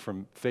mentioned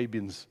from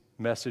Fabian's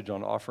message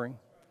on offering,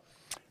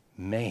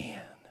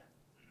 man,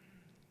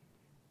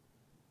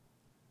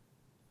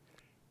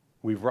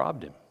 we've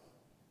robbed Him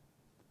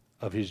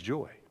of His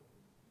joy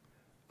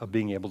of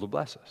being able to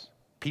bless us.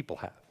 People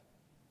have.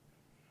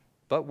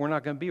 But we're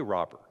not going to be a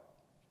robber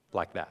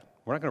like that.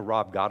 We're not going to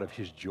rob God of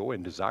His joy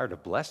and desire to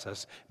bless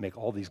us, make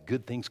all these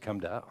good things come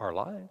to our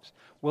lives.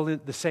 Well,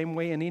 in the same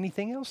way in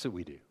anything else that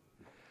we do.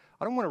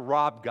 I don't want to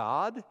rob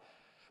God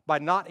by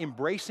not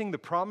embracing the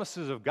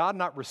promises of God,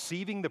 not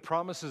receiving the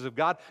promises of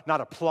God,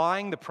 not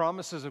applying the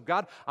promises of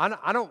God.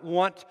 I don't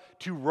want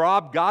to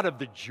rob God of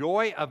the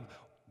joy of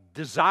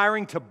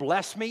desiring to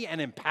bless me and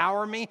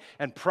empower me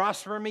and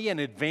prosper me and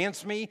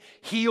advance me,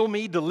 heal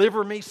me,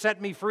 deliver me,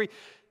 set me free.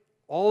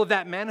 All of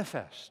that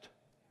manifests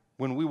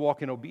when we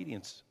walk in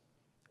obedience.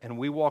 And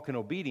we walk in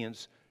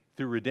obedience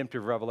through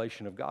redemptive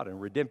revelation of God.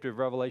 And redemptive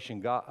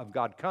revelation of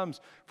God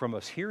comes from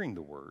us hearing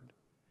the Word,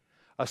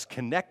 us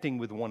connecting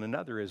with one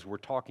another as we're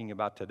talking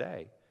about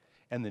today,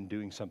 and then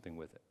doing something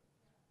with it.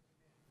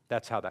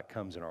 That's how that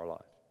comes in our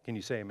life. Can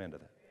you say amen to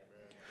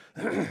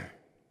that? Amen.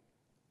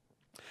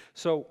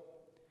 So,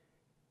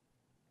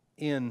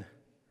 in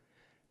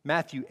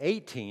Matthew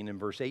 18, in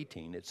verse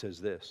 18, it says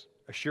this,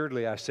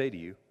 "Assuredly I say to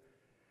you,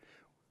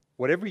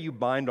 whatever you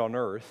bind on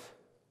earth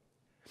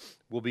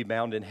will be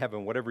bound in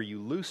heaven. Whatever you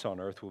loose on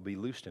earth will be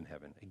loosed in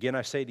heaven. Again,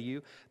 I say to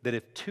you that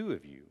if two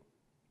of you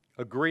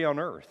agree on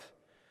earth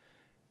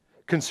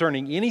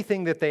concerning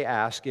anything that they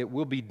ask, it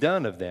will be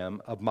done of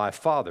them of my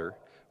Father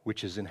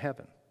which is in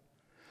heaven."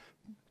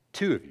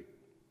 Two of you.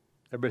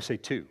 Everybody say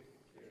two.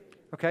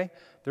 Okay?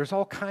 There's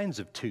all kinds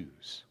of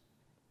twos.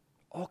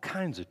 All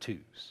kinds of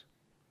twos.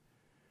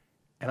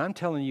 And I'm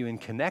telling you, in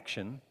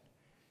connection,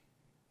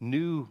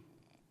 new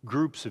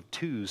groups of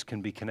twos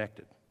can be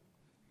connected.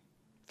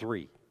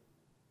 3,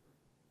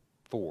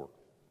 4,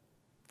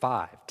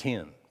 5,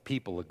 10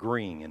 people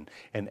agreeing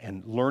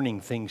and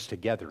learning things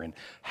together and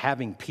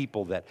having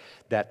people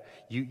that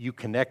you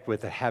connect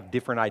with that have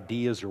different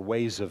ideas or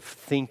ways of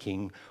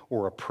thinking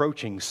or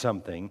approaching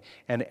something,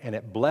 and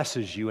it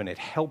blesses you and it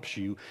helps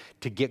you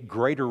to get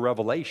greater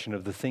revelation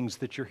of the things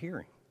that you're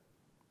hearing.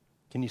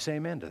 Can you say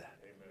amen to that?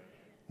 Amen.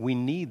 We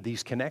need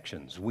these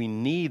connections. We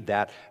need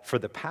that for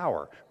the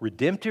power.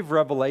 Redemptive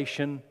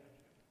revelation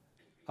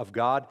of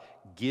God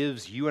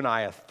gives you and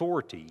I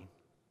authority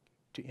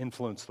to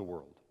influence the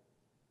world.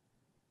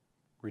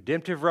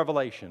 Redemptive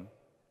revelation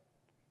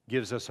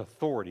gives us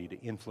authority to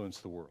influence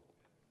the world.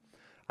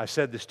 I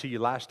said this to you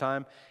last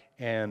time,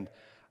 and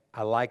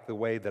I like the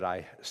way that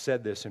I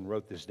said this and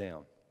wrote this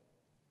down.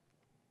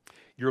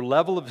 Your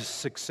level of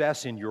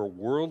success in your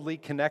worldly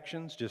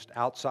connections, just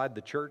outside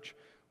the church,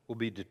 will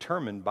be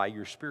determined by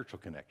your spiritual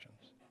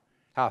connections.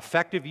 How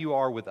effective you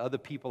are with other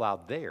people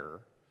out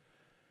there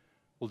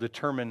will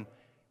determine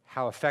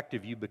how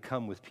effective you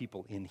become with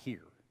people in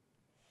here.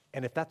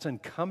 And if that's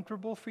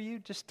uncomfortable for you,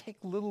 just take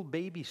little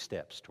baby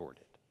steps toward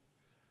it.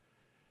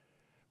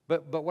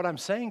 But what I'm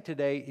saying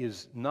today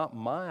is not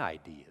my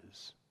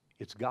ideas,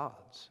 it's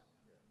God's.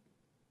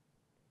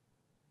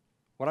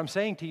 What I'm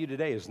saying to you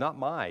today is not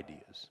my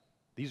ideas.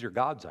 These are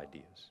God's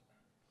ideas.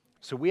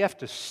 So we have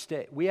to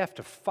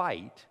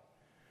fight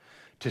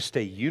to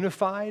stay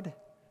unified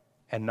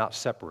and not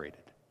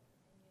separated.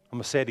 I'm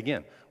going to say it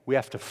again. We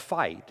have to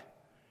fight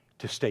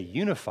to stay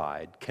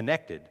unified,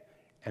 connected,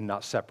 and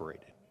not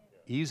separated.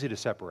 Easy to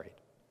separate.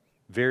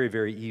 Very,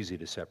 very easy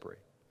to separate.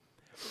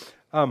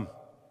 I'm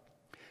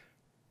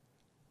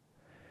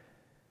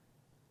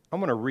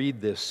going to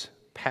read this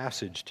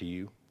passage to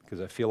you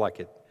because I feel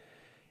like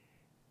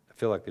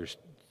there's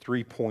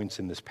 3 points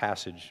in this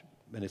passage,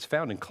 and it's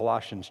found in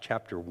Colossians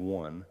chapter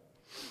 1,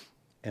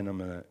 and I'm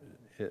going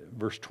to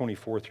verse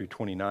 24 through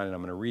 29, and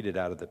I'm going to read it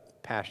out of the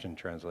Passion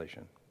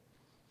Translation.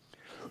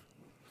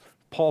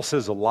 Paul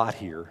says a lot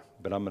here,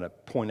 but I'm going to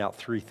point out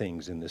 3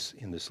 things in this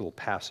little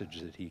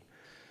passage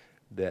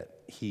that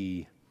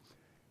he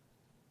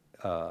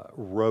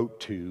wrote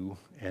to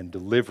and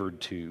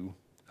delivered to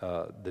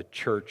the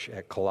church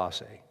at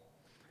Colossae.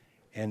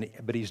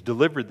 But he's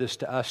delivered this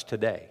to us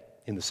today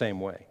in the same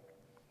way.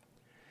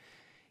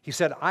 He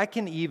said, "I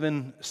can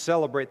even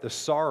celebrate the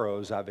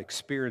sorrows I've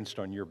experienced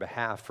on your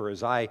behalf, for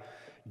as I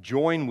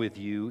join with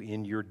you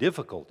in your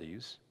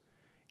difficulties,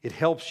 it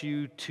helps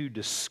you to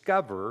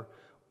discover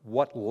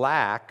what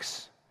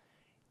lacks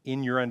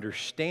in your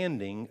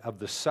understanding of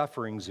the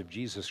sufferings of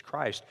Jesus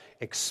Christ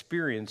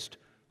experienced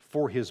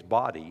for His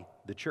body,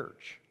 the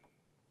church."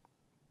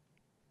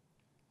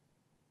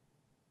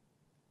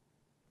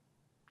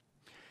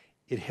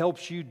 It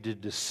helps you to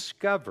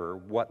discover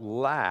what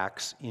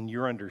lacks in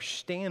your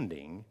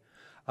understanding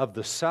of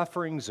the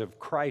sufferings of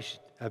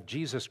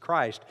Jesus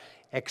Christ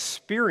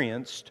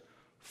experienced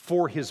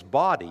for His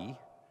body,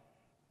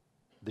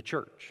 the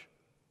church.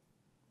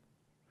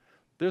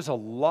 There's a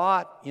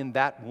lot in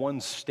that one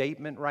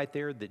statement right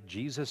there that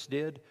Jesus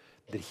did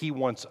that He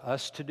wants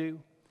us to do.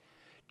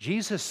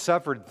 Jesus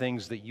suffered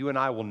things that you and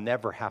I will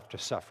never have to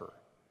suffer.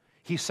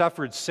 He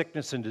suffered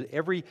sickness, and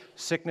every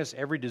sickness,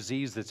 every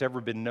disease that's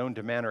ever been known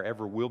to man or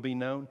ever will be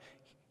known,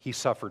 He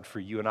suffered for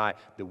you and I,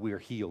 that we are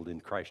healed in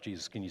Christ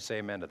Jesus. Can you say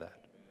amen to that?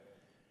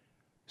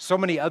 So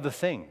many other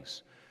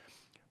things.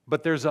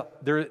 But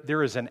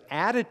there is an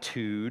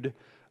attitude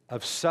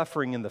of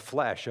suffering in the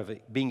flesh, of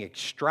it being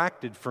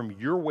extracted from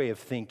your way of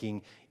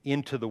thinking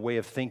into the way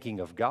of thinking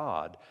of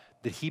God,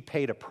 that He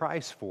paid a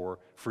price for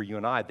you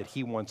and I, that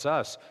He wants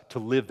us to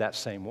live that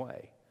same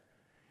way.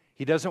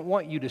 He doesn't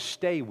want you to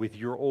stay with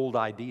your old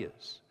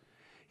ideas.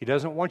 He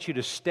doesn't want you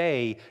to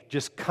stay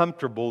just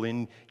comfortable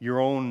in your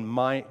own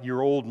mind,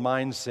 your old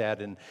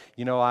mindset, and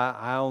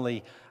I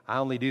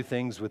only do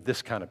things with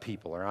this kind of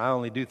people, or I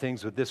only do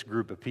things with this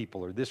group of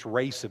people, or this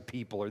race of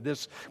people, or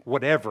this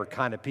whatever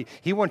kind of people.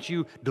 He wants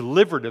you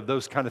delivered of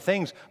those kind of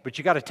things, but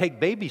you got to take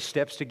baby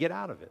steps to get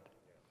out of it.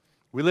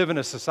 We live in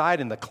a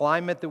society, in the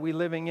climate that we're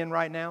living in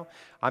right now.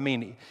 I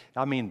mean,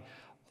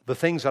 the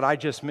things that I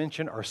just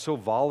mentioned are so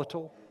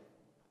volatile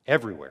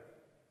everywhere.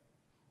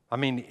 I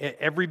mean,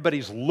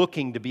 everybody's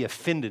looking to be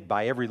offended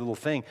by every little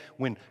thing,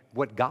 when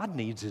what God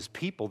needs is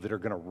people that are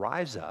going to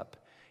rise up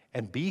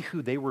and be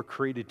who they were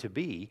created to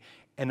be,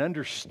 and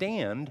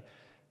understand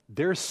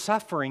there's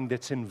suffering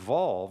that's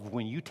involved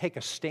when you take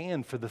a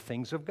stand for the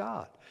things of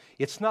God.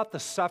 It's not the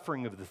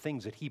suffering of the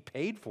things that He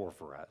paid for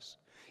us.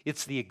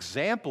 It's the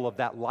example of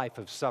that life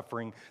of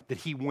suffering that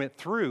He went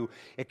through,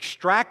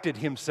 extracted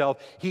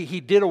Himself. He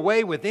did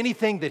away with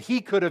anything that He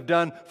could have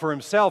done for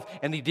Himself,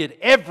 and He did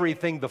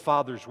everything the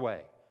Father's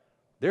way.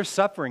 There's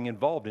suffering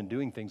involved in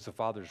doing things the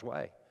Father's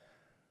way.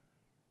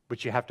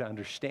 But you have to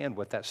understand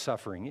what that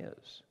suffering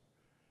is.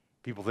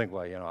 People think,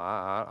 well,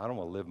 I don't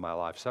want to live my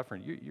life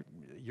suffering.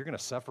 You're going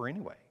to suffer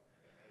anyway.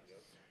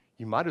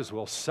 You might as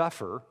well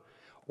suffer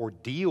or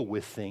deal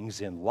with things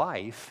in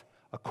life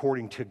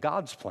according to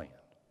God's plan.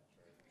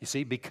 You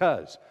see,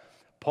 because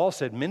Paul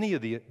said many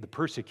of the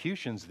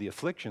persecutions, the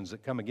afflictions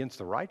that come against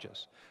the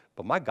righteous,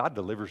 but my God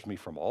delivers me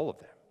from all of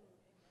them.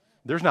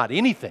 There's not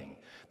anything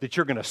that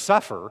you're going to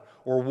suffer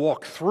or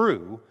walk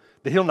through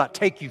that He'll not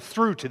take you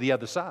through to the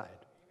other side.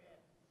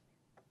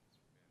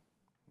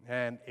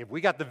 And if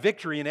we got the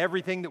victory in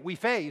everything that we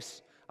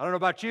face, I don't know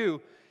about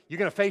you, you're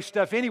going to face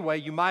stuff anyway.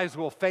 You might as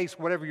well face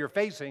whatever you're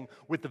facing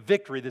with the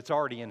victory that's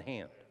already in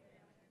hand.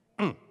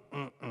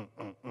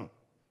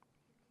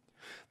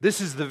 This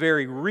is the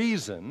very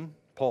reason,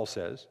 Paul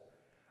says,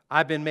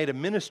 I've been made a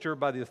minister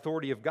by the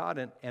authority of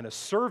God and a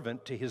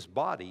servant to His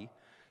body,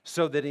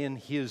 so that in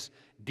His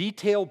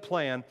detailed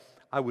plan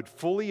I would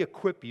fully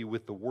equip you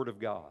with the Word of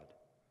God.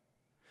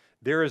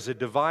 There is a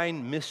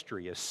divine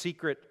mystery, a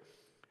secret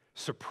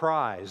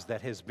surprise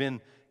that has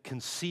been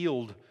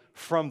concealed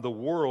from the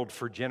world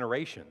for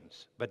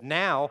generations. But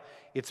now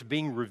it's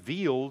being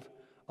revealed,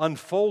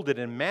 unfolded,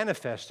 and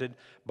manifested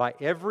by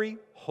every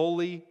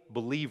holy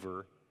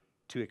believer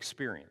to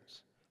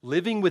experience.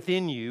 Living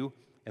within you,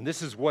 and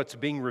this is what's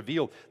being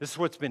revealed, this is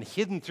what's been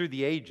hidden through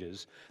the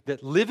ages,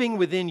 that living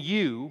within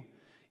you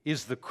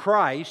is the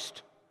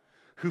Christ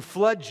who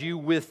floods you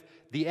with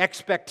the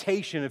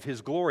expectation of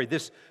His glory.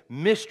 This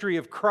mystery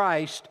of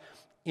Christ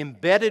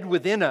embedded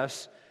within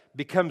us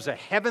becomes a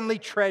heavenly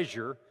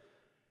treasure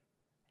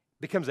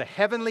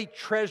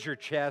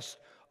chest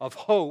of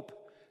hope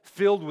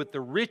filled with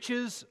the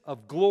riches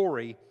of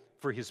glory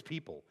for His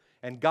people.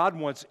 And God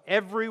wants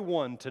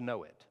everyone to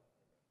know it.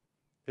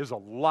 There's a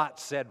lot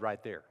said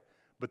right there,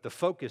 but the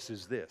focus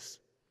is this.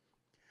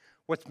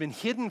 What's been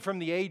hidden from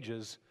the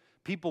ages,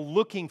 people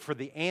looking for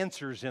the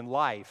answers in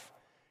life,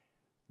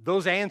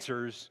 those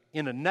answers,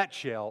 in a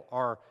nutshell,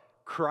 are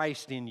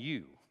Christ in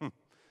you,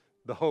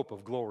 the hope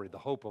of glory, the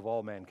hope of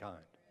all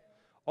mankind.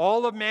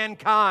 All of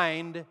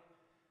mankind,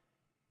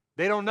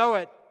 they don't know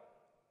it,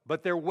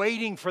 but they're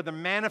waiting for the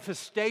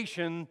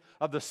manifestation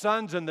of the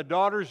sons and the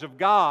daughters of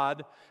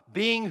God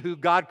being who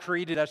God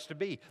created us to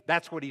be.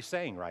 That's what he's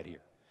saying right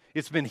here.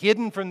 It's been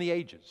hidden from the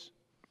ages.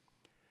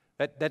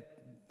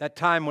 That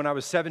time when I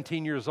was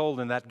 17 years old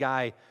and that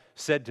guy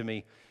said to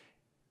me,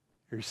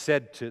 or he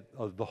said to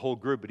the whole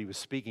group, but he was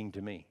speaking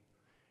to me,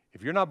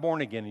 if you're not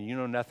born again and you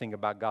know nothing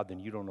about God, then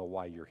you don't know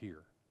why you're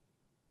here.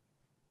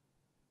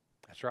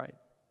 That's right.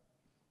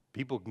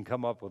 People can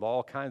come up with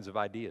all kinds of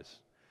ideas.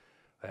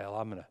 Well,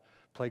 I'm going to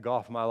play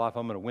golf in my life.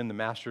 I'm going to win the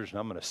Masters and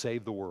I'm going to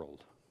save the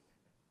world.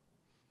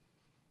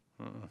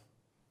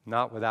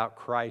 Not without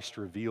Christ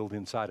revealed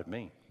inside of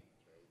me.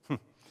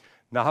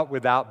 Not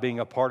without being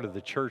a part of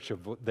the church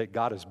that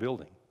God is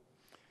building.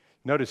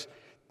 Notice,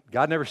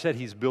 God never said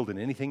He's building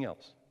anything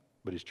else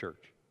but His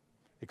church,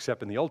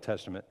 except in the Old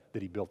Testament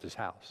that He built His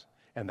house.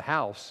 And the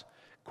house,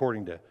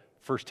 according to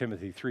 1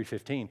 Timothy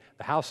 3:15,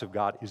 the house of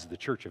God is the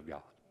church of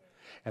God.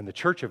 And the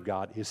church of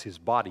God is His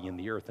body in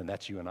the earth, and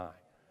that's you and I.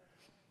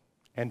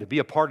 And to be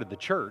a part of the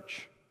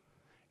church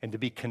and to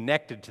be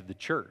connected to the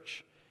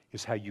church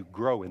is how you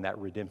grow in that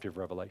redemptive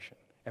revelation.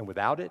 And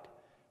without it,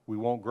 we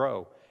won't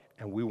grow,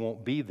 and we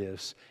won't be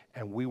this,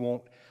 and we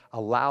won't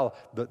allow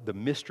the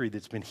mystery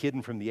that's been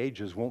hidden from the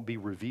ages won't be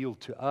revealed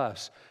to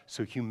us,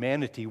 so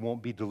humanity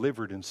won't be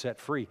delivered and set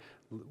free.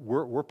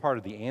 We're part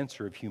of the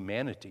answer of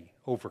humanity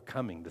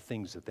overcoming the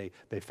things that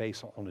they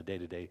face on a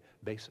day-to-day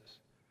basis.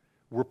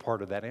 We're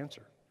part of that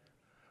answer.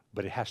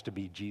 But it has to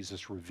be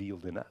Jesus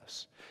revealed in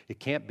us. It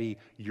can't be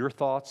your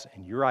thoughts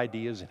and your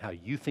ideas and how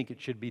you think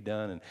it should be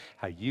done and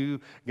how you're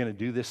going to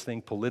do this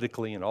thing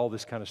politically and all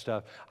this kind of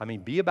stuff. I mean,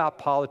 be about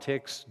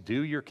politics,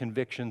 do your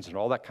convictions and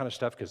all that kind of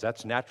stuff, because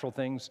that's natural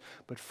things.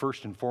 But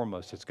first and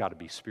foremost, it's got to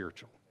be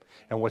spiritual.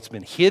 And what's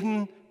been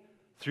hidden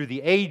through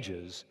the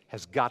ages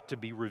has got to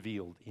be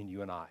revealed in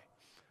you and I.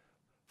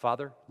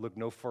 Father, look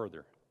no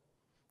further.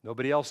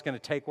 Nobody else is going to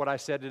take what I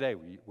said today,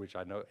 which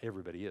I know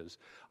everybody is.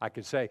 I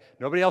could say,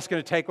 nobody else is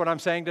going to take what I'm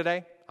saying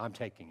today? I'm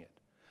taking it.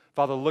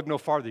 Father, look no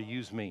farther,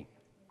 use me.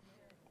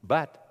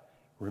 But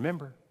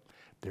remember,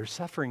 there's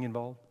suffering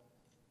involved.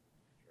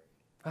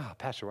 Ah,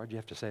 Pastor, why'd you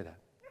have to say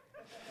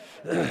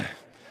that?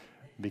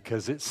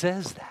 Because it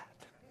says that.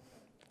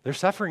 There's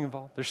suffering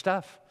involved. There's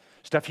stuff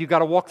you got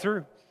to walk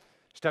through,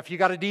 stuff you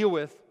got to deal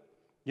with.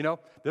 You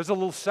know, there's a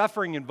little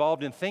suffering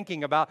involved in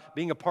thinking about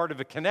being a part of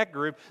a connect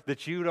group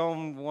that you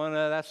don't want to,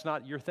 that's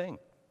not your thing.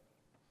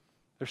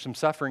 There's some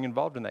suffering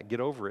involved in that. Get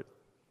over it.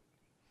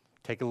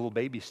 Take a little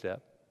baby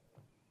step.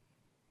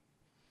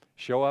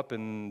 Show up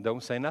and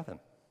don't say nothing.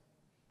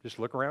 Just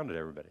look around at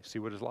everybody. See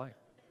what it's like.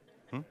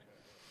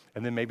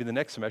 And then maybe the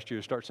next semester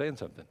you'll start saying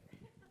something.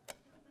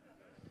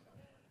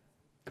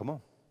 Come on.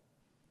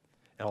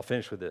 And I'll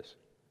finish with this.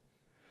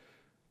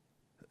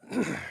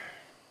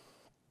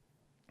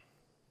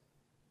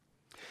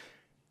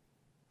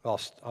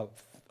 I'll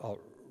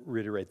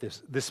reiterate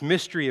this. This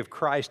mystery of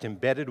Christ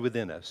embedded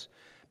within us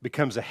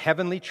becomes a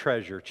heavenly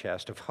treasure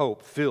chest of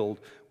hope filled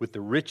with the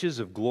riches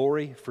of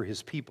glory for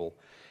His people.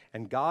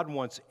 And God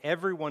wants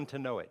everyone to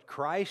know it.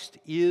 Christ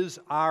is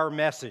our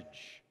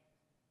message.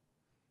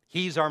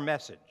 He's our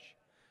message.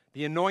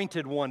 The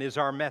Anointed One is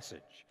our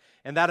message.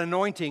 And that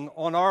anointing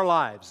on our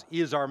lives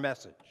is our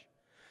message.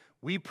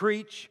 We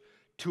preach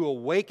to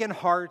awaken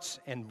hearts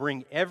and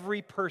bring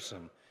every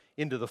person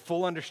into the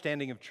full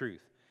understanding of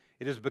truth.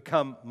 It has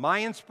become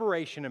my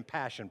inspiration and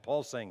passion,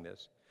 Paul's saying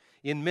this,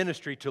 in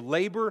ministry to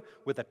labor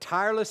with a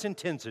tireless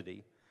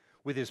intensity,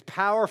 with His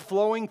power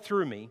flowing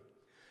through me,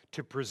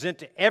 to present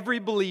to every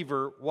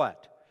believer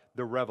what?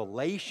 The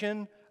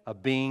revelation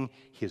of being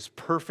His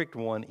perfect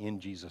one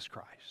in Jesus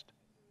Christ.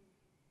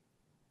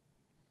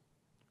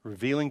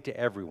 Revealing to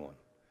everyone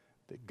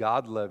that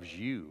God loves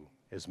you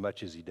as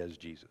much as He does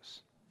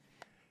Jesus.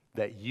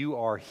 That you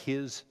are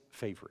His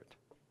favorite.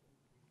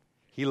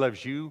 He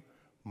loves you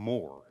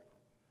more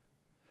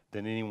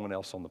than anyone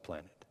else on the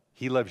planet.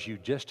 He loves you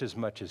just as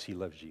much as He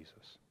loves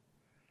Jesus.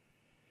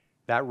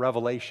 That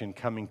revelation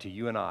coming to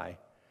you and I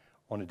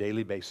on a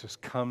daily basis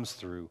comes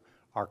through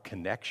our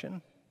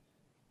connection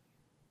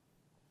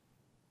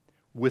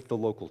with the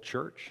local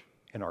church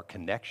and our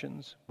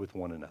connections with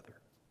one another.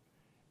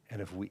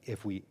 And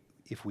if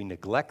we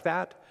neglect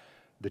that,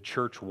 the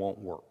church won't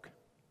work.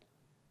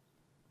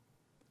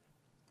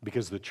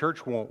 Because the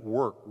church won't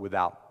work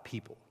without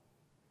people.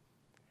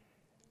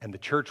 And the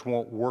church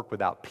won't work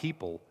without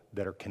people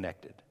that are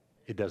connected.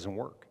 It doesn't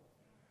work.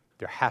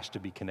 There has to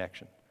be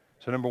connection.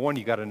 So number one,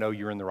 you got to know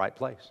you're in the right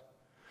place.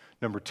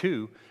 Number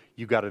two,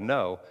 you got to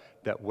know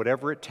that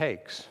whatever it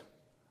takes,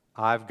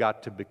 I've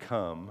got to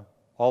become,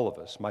 all of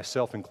us,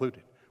 myself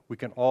included, we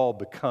can all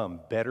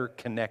become better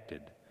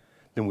connected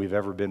than we've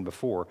ever been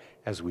before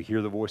as we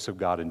hear the voice of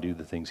God and do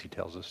the things He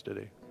tells us to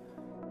do.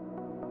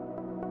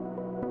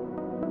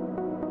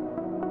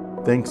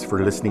 Thanks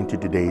for listening to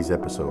today's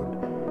episode.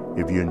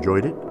 If you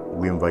enjoyed it,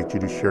 we invite you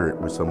to share it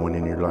with someone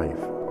in your life.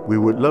 We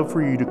would love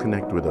for you to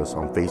connect with us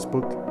on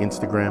Facebook,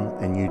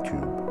 Instagram, and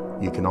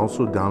YouTube. You can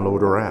also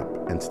download our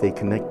app and stay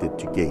connected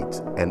to Gates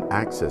and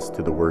access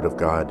to the Word of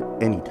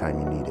God anytime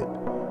you need it.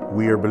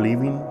 We are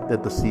believing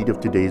that the seed of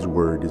today's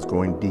word is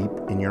going deep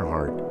in your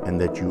heart and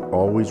that you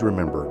always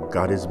remember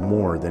God is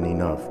more than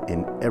enough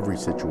in every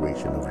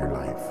situation of your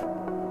life.